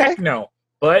 Okay. Heck no.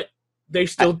 But they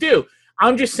still do.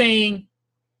 I'm just saying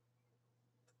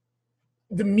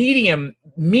the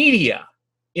media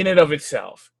in and of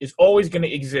itself is always going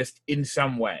to exist in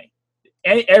some way.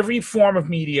 Every form of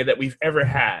media that we've ever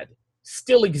had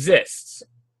still exists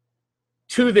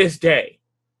to this day.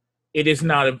 It is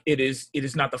not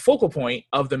the focal point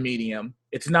of the medium.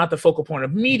 It's not the focal point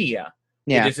of media.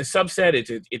 Yeah. It is a subset.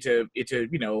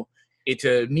 It's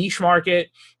a niche market,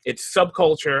 it's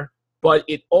subculture, but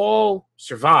it all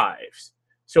survives.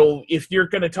 So if you're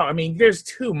going to talk, I mean, there's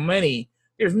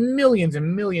millions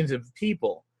and millions of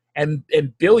people and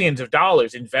billions of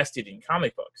dollars invested in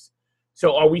comic books.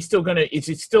 So are we still is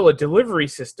it still a delivery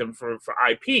system for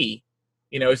IP?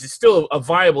 Is it still a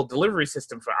viable delivery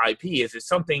system for IP? Is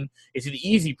it an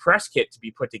easy press kit to be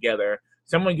put together?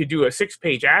 Someone could do a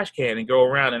 6-page ash can and go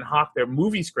around and hawk their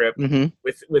movie script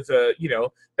with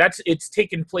it's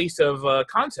taken place of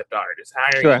concept art. It's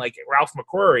hiring like Ralph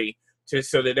McQuarrie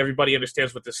so that everybody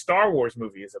understands what the Star Wars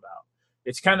movie is about.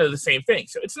 It's kind of the same thing.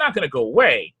 So it's not going to go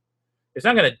away. It's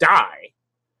not going to die.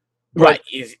 Right.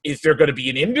 But is there going to be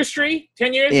an industry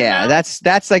 10 years from now?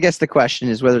 That's I guess the question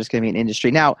is whether it's going to be an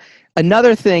industry. Now,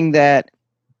 another thing that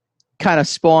kind of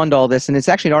spawned all this, and it's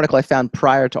actually an article I found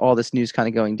prior to all this news kind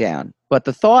of going down, but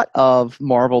the thought of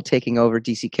Marvel taking over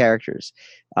DC characters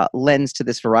lends to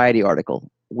this Variety article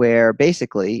where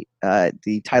basically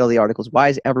the title of the article is "Why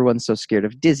is everyone so scared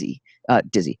of Disney?"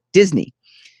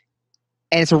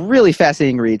 And it's a really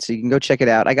fascinating read, so you can go check it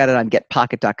out. I got it on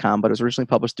getpocket.com, but it was originally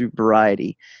published through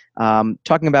Variety,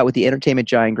 talking about with the entertainment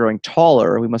giant growing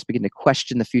taller, we must begin to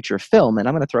question the future of film. And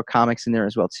I'm going to throw comics in there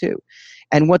as well, too.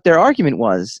 And what their argument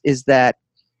is that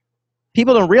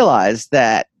people don't realize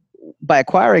that by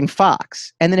acquiring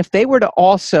Fox, and then if they were to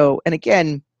also, and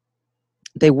again,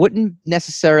 they wouldn't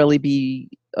necessarily be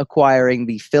acquiring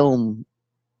the film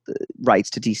rights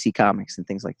to DC Comics and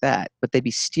things like that, but they'd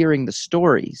be steering the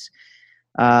stories.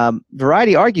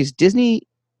 Variety argues Disney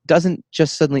doesn't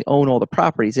just suddenly own all the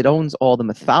properties; it owns all the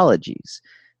mythologies.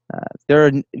 There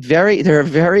are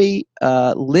very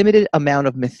limited amount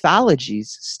of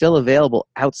mythologies still available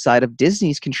outside of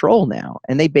Disney's control now,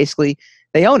 and they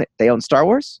own it. They own Star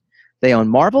Wars, they own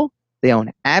Marvel, they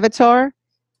own Avatar.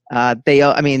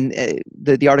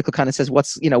 The article kind of says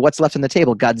what's left on the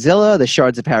table: Godzilla, the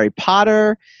shards of Harry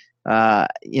Potter.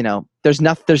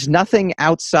 There's nothing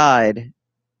outside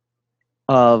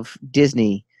of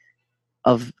Disney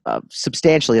of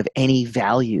substantially of any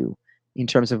value in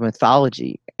terms of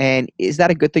mythology. And is that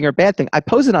a good thing or a bad thing? I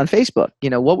posed it on Facebook.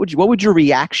 What would your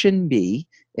reaction be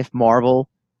if Marvel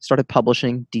started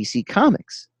publishing DC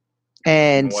Comics?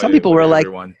 And some people were like,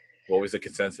 what was the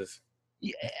consensus?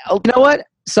 You know what?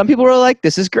 Some people were like,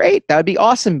 this is great. That would be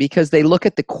awesome, because they look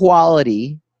at the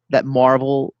quality that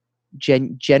Marvel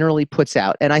generally puts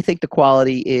out. And I think the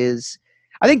quality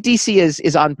I think DC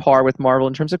is on par with Marvel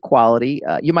in terms of quality.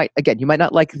 You might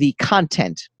not like the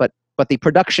content, but the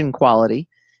production quality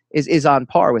is on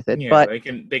par with it. Yeah, but they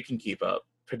can keep up.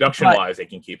 Production-wise, they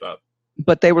can keep up.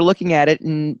 But they were looking at it,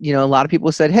 and a lot of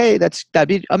people said, "Hey, that'd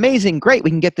be amazing, great.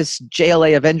 We can get this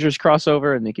JLA Avengers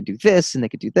crossover, and they could do this, and they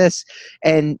could do this."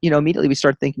 And immediately we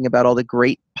start thinking about all the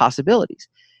great possibilities.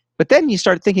 But then you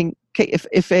start thinking, okay,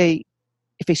 if a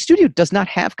studio does not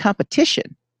have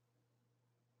competition,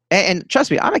 And trust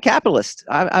me, I'm a capitalist.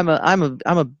 I'm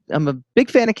a big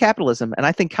fan of capitalism, and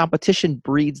I think competition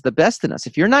breeds the best in us.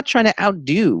 If you're not trying to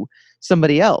outdo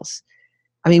somebody else,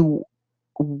 I mean,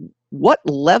 what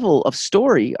level of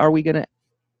story are we going to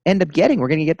end up getting? We're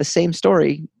going to get the same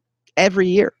story every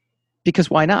year, because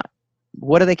why not?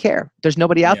 What do they care? There's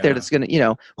nobody out there that's going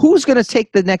to, who's going to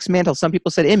take the next mantle? Some people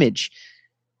said Image.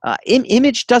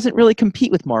 Image doesn't really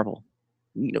compete with Marvel.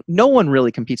 No one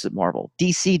really competes with Marvel.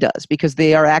 DC does, because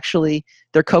they're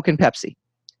Coke and Pepsi.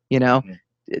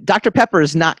 Dr. Pepper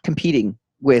is not competing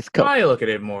with Coke. I look at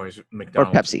it more as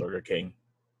McDonald's or Pepsi. Burger King.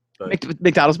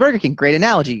 McDonald's, Burger King, great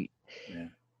analogy. Yeah.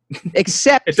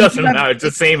 Except it doesn't matter. It's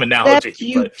the same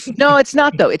analogy. No, it's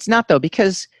not though. It's not though,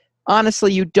 because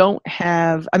honestly, you don't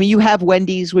have. I mean, you have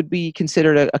Wendy's would be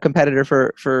considered a competitor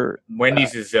for.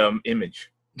 Wendy's is Image.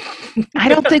 I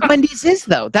don't think Wendy's is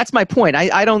though. That's my point.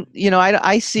 I don't.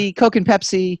 I see Coke and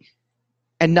Pepsi,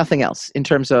 and nothing else in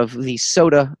terms of the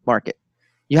soda market.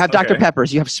 You have Dr.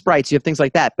 Peppers, you have Sprites, you have things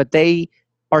like that, but they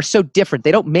are so different.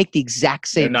 They don't make the exact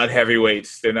same. They're not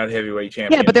heavyweights. They're not heavyweight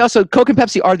champions. Yeah, but they also Coke and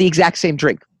Pepsi are the exact same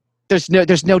drink. There's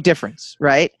no difference,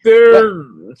 right?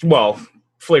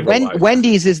 Flavor-wise.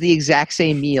 Wendy's is the exact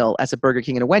same meal as a Burger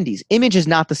King and a Wendy's. Image is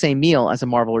not the same meal as a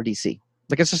Marvel or DC.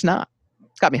 Like, it's just not.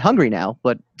 It's got me hungry now,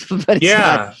 but it's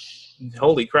not.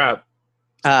 Holy crap.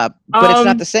 But it's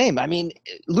not the same. I mean,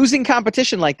 losing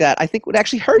competition like that, I think would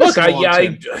actually hurt us.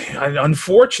 I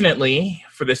unfortunately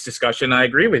for this discussion, I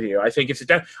agree with you. I think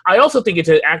I also think it's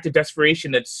an act of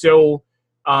desperation that's so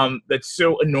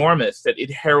enormous that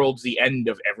it heralds the end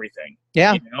of everything.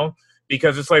 Yeah.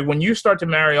 Because it's like when you start to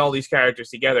marry all these characters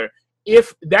together,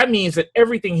 if that means that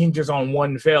everything hinges on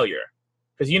one failure,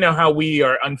 because you know how we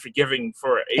are unforgiving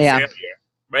for a failure,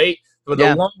 right? For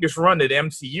the longest run that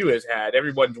MCU has had,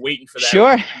 everyone's waiting for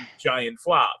that giant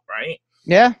flop, right?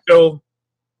 Yeah. So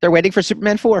they're waiting for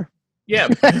Superman 4. Yeah.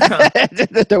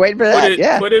 They're waiting for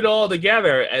that. Put it all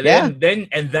together and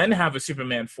then have a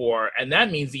Superman 4, and that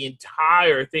means the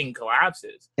entire thing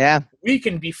collapses. Yeah. We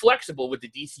can be flexible with the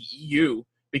DCEU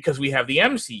because we have the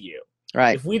MCU.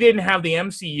 Right. If we didn't have the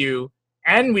MCU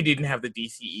and we didn't have the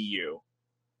DCEU,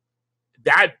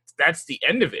 that's the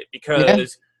end of it,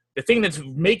 because the thing that's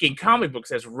making comic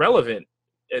books as relevant,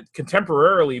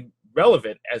 contemporarily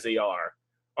relevant as they are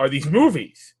these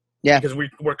movies. Yeah. Because we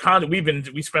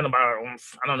spent about,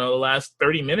 I don't know, the last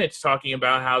 30 minutes talking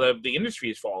about how the industry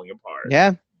is falling apart.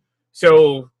 Yeah.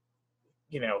 So,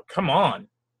 come on.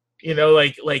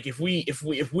 Like if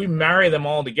we marry them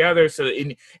all together, so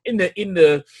in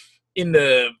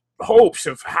the hopes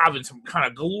of having some kind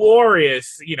of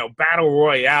glorious, battle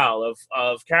royale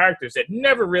of characters that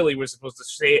never really were supposed to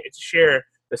share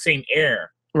the same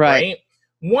air. Right?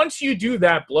 Once you do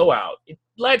that blowout,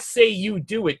 let's say you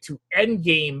do it to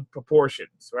Endgame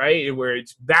proportions, right? Where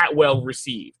it's that well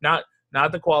received, not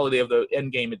the quality of the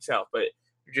Endgame itself, but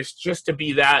just to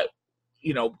be that,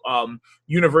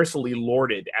 universally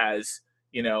lauded as,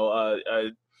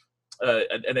 an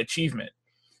achievement.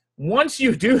 Once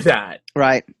you do that,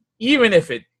 right? Even if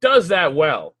it does that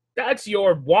well, that's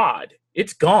your wad.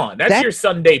 It's gone. That's your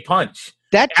Sunday punch.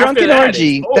 That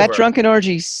drunken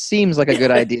orgy seems like a good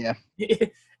idea.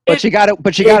 But you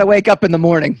gotta wake up in the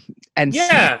morning and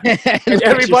and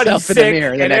everybody's sick,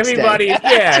 and everybody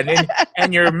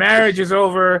and your marriage is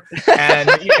over, and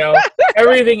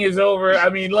everything is over. I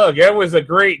mean, look, it was a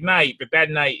great night, but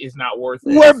that night is not worth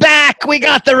it. We're back. We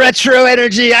got the retro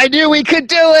energy. I knew we could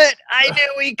do it. I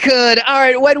knew we could. All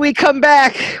right, when we come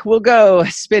back, we'll go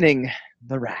spinning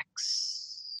the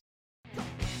racks.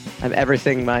 I'm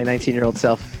everything my 19-year-old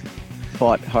self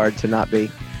fought hard to not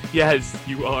be. Yes,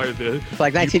 you are it's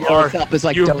like 19-year-old self is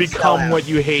like, you've become what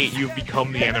you hate. You've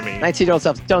become the enemy. 19-year-old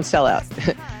self, don't sell out.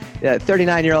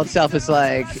 39-year-old self is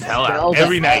like, sell out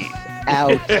every night.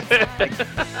 Out. Like,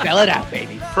 sell it out,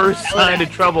 baby. First sign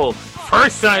of trouble,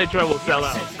 sell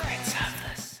out.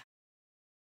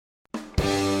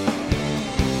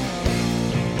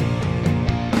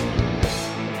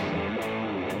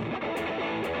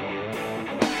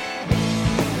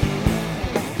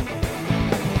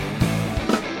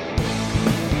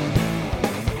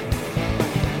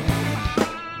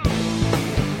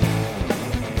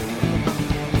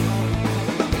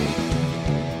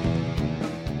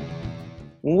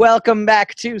 Welcome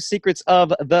back to Secrets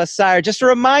of the Sire. Just a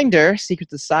reminder,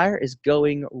 Secrets of the Sire is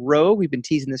going rogue. We've been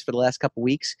teasing this for the last couple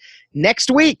weeks. Next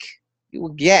week, you will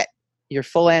get your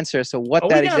full answer. So what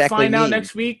that exactly means. We're going to find out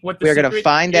next week what the We're going to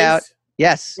find out.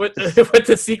 Yes. What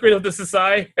the secret of the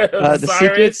society? The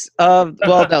secrets of,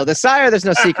 no, the Sire, there's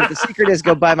no secret. The secret is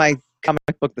go buy my comic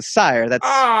book The Sire. That's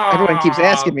everyone keeps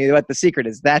asking me what the secret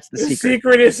is. That's the secret. The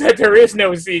secret is that there is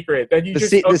no secret. That you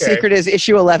The secret is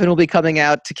issue 11 will be coming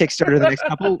out to Kickstarter the next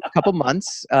couple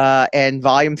months, and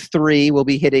volume 3 will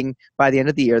be hitting by the end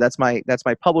of the year. That's my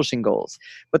publishing goals.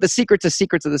 But the Secrets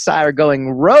of the Sire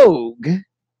going rogue.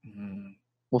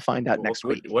 We'll find out next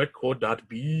week. What could that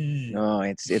be? Oh,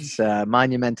 it's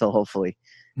monumental, hopefully.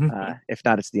 If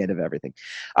not, it's the end of everything.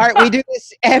 All right, we do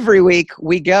this every week.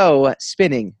 We go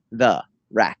spinning the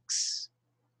racks.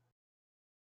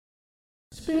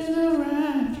 Spin the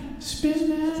rack, spin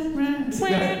that rack.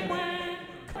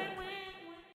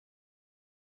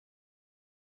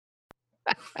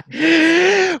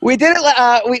 We did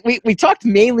it. We talked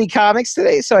mainly comics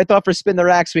today, so I thought for Spin the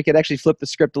Racks we could actually flip the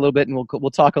script a little bit, and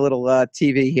we'll talk a little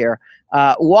TV here.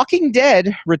 Walking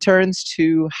Dead returns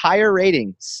to higher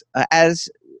ratings as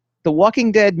the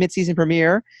Walking Dead mid-season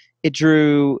premiere. It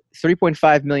drew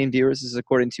 3.5 million viewers, this is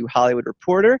according to Hollywood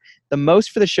Reporter, the most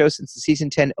for the show since the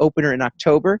season 10 opener in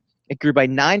October. It grew by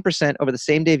 9% over the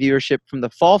same day viewership from the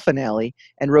fall finale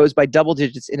and rose by double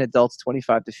digits in adults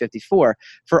 25 to 54.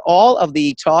 For all of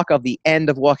the talk of the end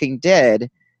of Walking Dead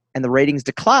and the ratings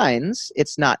declines,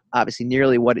 it's not obviously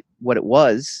nearly what it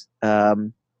was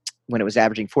when it was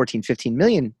averaging 14, 15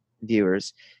 million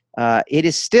viewers. It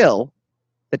is still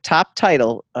the top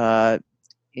title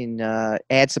in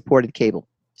ad-supported cable.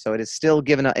 So it is still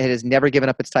given up. It has never given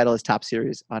up its title as top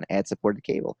series on ad-supported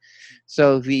cable.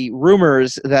 So the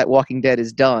rumors that Walking Dead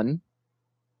is done.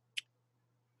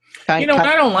 I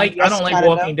don't like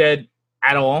Walking Dead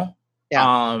at all.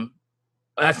 Yeah.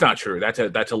 That's not true. That's a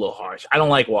little harsh. I don't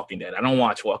like Walking Dead. I don't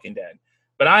watch Walking Dead.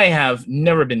 But I have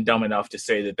never been dumb enough to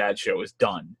say that show is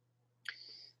done.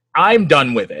 I'm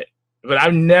done with it. But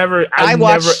I've never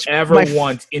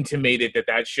once intimated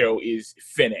that show is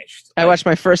finished. I watched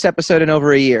my first episode in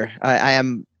over a year.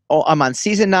 I'm on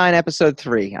season 9, episode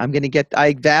 3. I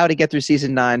vow to get through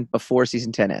season 9 before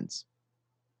season 10 ends.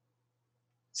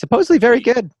 Supposedly very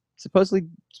good. Supposedly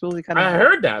kind of. I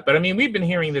heard that, but I mean, we've been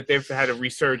hearing that they've had a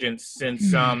resurgence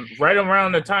since right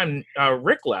around the time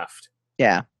Rick left.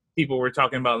 Yeah. People were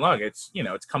talking about, look, it's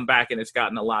come back and it's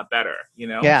gotten a lot better.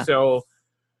 Yeah. So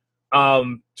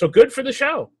good for the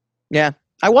show. Yeah,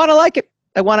 I want to like it.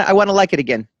 I want to like it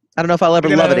again. I don't know if I'll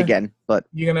ever love it again, but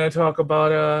you gonna talk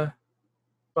about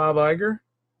Bob Iger?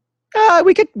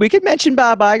 We could mention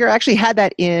Bob Iger. I actually had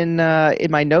that in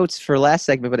my notes for last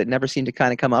segment, but it never seemed to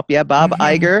kind of come up. Yeah, Bob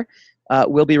Iger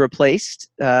will be replaced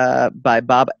by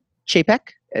Bob Chapek.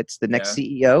 It's the next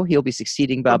CEO. He'll be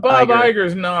succeeding Bob Iger. Bob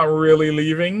Iger's not really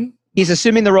leaving. He's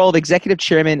assuming the role of executive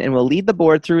chairman and will lead the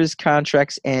board through his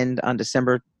contracts end on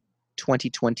December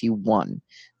 2021.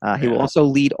 He will also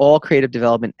lead all creative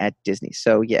development at Disney.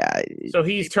 So yeah. So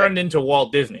he's turned into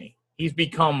Walt Disney. He's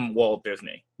become Walt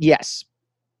Disney. Yes.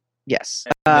 He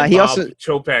Bob also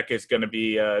Chapek is going to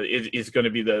be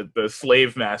the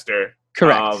slave master.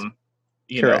 Correct.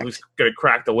 Correct. Who's going to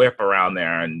crack the whip around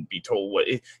there and be told what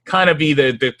kind of be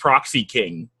the proxy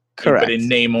king. Correct. But in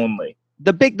name only.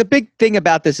 The big thing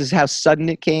about this is how sudden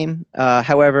it came.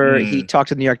 However, he talked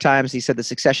to the New York Times. He said the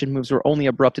succession moves were only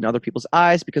abrupt in other people's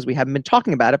eyes because we haven't been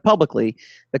talking about it publicly.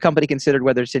 The company considered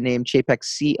whether to name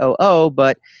Chapek COO,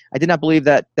 but I did not believe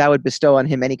that would bestow on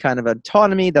him any kind of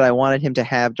autonomy that I wanted him to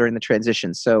have during the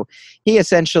transition. So he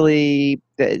essentially,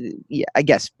 I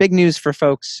guess, big news for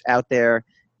folks out there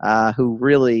who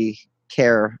really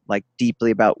care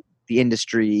deeply about the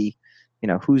industry.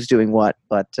 Who's doing what,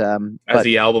 but as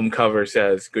the album cover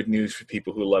says, good news for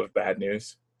people who love bad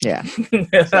news. Yeah.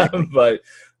 Exactly.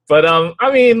 but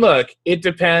I mean, look, it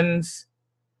depends.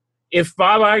 If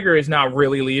Bob Iger is not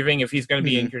really leaving, if he's going to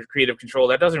be in creative control,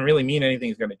 that doesn't really mean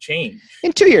anything's going to change.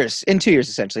 In 2 years,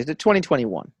 essentially, to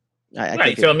 2021.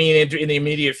 Right. So I mean, in the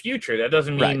immediate future, that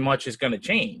doesn't mean much is going to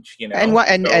change.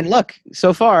 And look,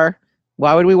 so far,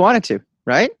 why would we want it to?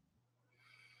 Right.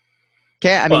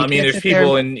 There's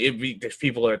people in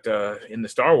the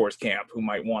Star Wars camp who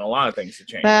might want a lot of things to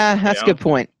change. That's a good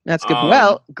point. That's good.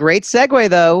 Well, great segue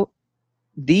though.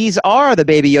 These are the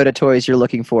Baby Yoda toys you're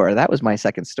looking for. That was my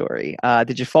second story.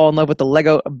 Did you fall in love with the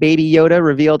Lego Baby Yoda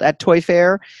revealed at Toy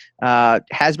Fair?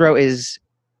 Hasbro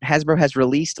has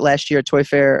released last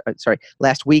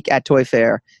week at Toy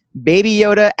Fair, Baby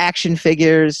Yoda action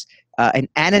figures, an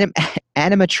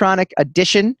animatronic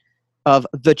edition of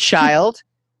the Child.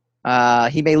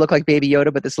 He may look like Baby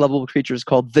Yoda, but this lovable creature is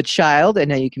called the Child, and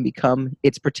now you can become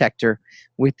its protector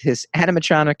with his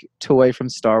animatronic toy from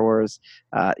Star Wars.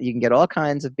 You can get all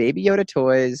kinds of Baby Yoda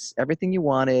toys, everything you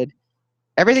wanted,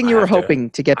 everything you were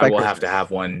hoping to get by Christmas. I will have to have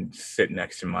one sit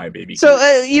next to my baby. So,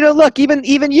 look, even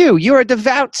you're a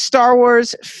devout Star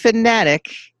Wars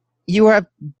fanatic. you have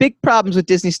big problems with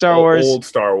Disney Star Wars, Old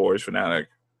Star Wars fanatic.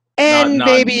 and not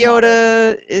Baby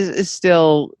Yoda is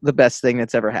still the best thing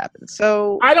that's ever happened.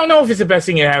 So I don't know if it's the best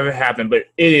thing that ever happened, but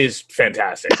it is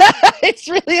fantastic. it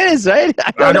really is, right?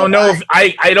 I don't know if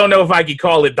I don't know if I could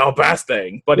call it the best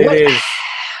thing, but What?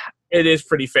 it is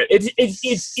pretty fit. It's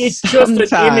just an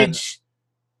Sometimes. image.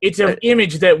 It's an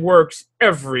image that works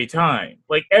every time.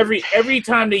 Like every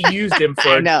time they used him I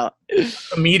for a know.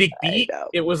 comedic beat, know.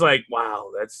 it was like,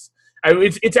 wow,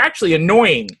 it's actually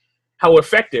annoying how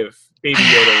effective Baby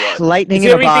Yoda was. Lightning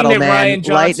It's in a bottle, everything that man. Rian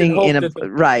Johnson Lightning hoped in a that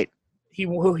the- right. He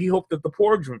hoped that the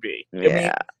Porgs would be. I Yeah.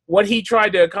 mean, what he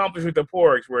tried to accomplish with the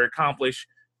Porgs were accomplished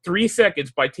 3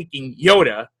 seconds by taking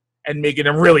Yoda and making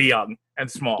him really young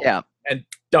and small. Yeah. And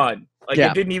done. Like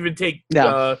Yeah. it didn't even take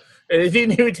No. it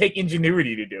didn't even take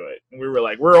ingenuity to do it. And we were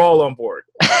like, we're all on board.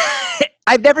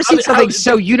 I've never seen How- something how-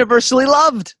 so universally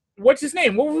loved. What's his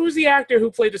name? Who was the actor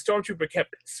who played the stormtrooper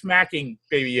kept smacking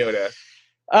Baby Yoda?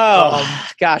 Oh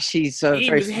gosh, he's he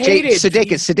very was hated.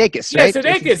 Sudeikis, Yeah, right?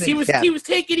 Sudeikis. He was Yeah. he was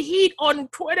taking heat on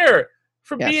Twitter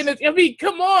for Yes. being I mean,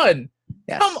 come on.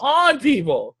 Yes. Come on,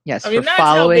 people. Yes, I mean, for that's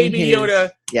how following Baby his,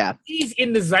 Yoda. Yeah. He's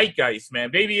in the zeitgeist, man.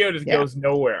 Baby Yoda Yeah. goes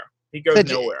nowhere. He goes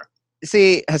So nowhere.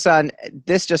 See, Hassan,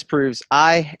 this just proves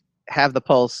I have the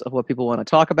pulse of what people want to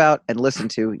talk about and listen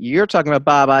to. You're talking about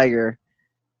Bob Iger,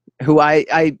 who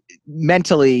I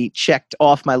mentally checked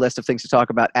off my list of things to talk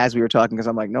about as we were talking because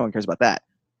I'm like, no one cares about that.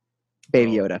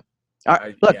 Baby Oh, Yoda.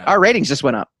 Look, yeah. our ratings just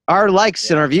went up. Our likes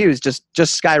and our views just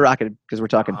skyrocketed because we're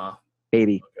talking Uh-huh.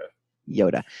 Baby Okay.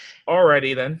 Yoda.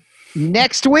 Alrighty then.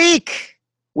 Next week,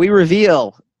 we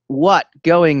reveal what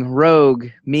going rogue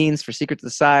means for Secret to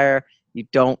the Sire. You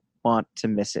don't want to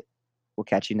miss it. We'll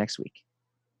catch you next week.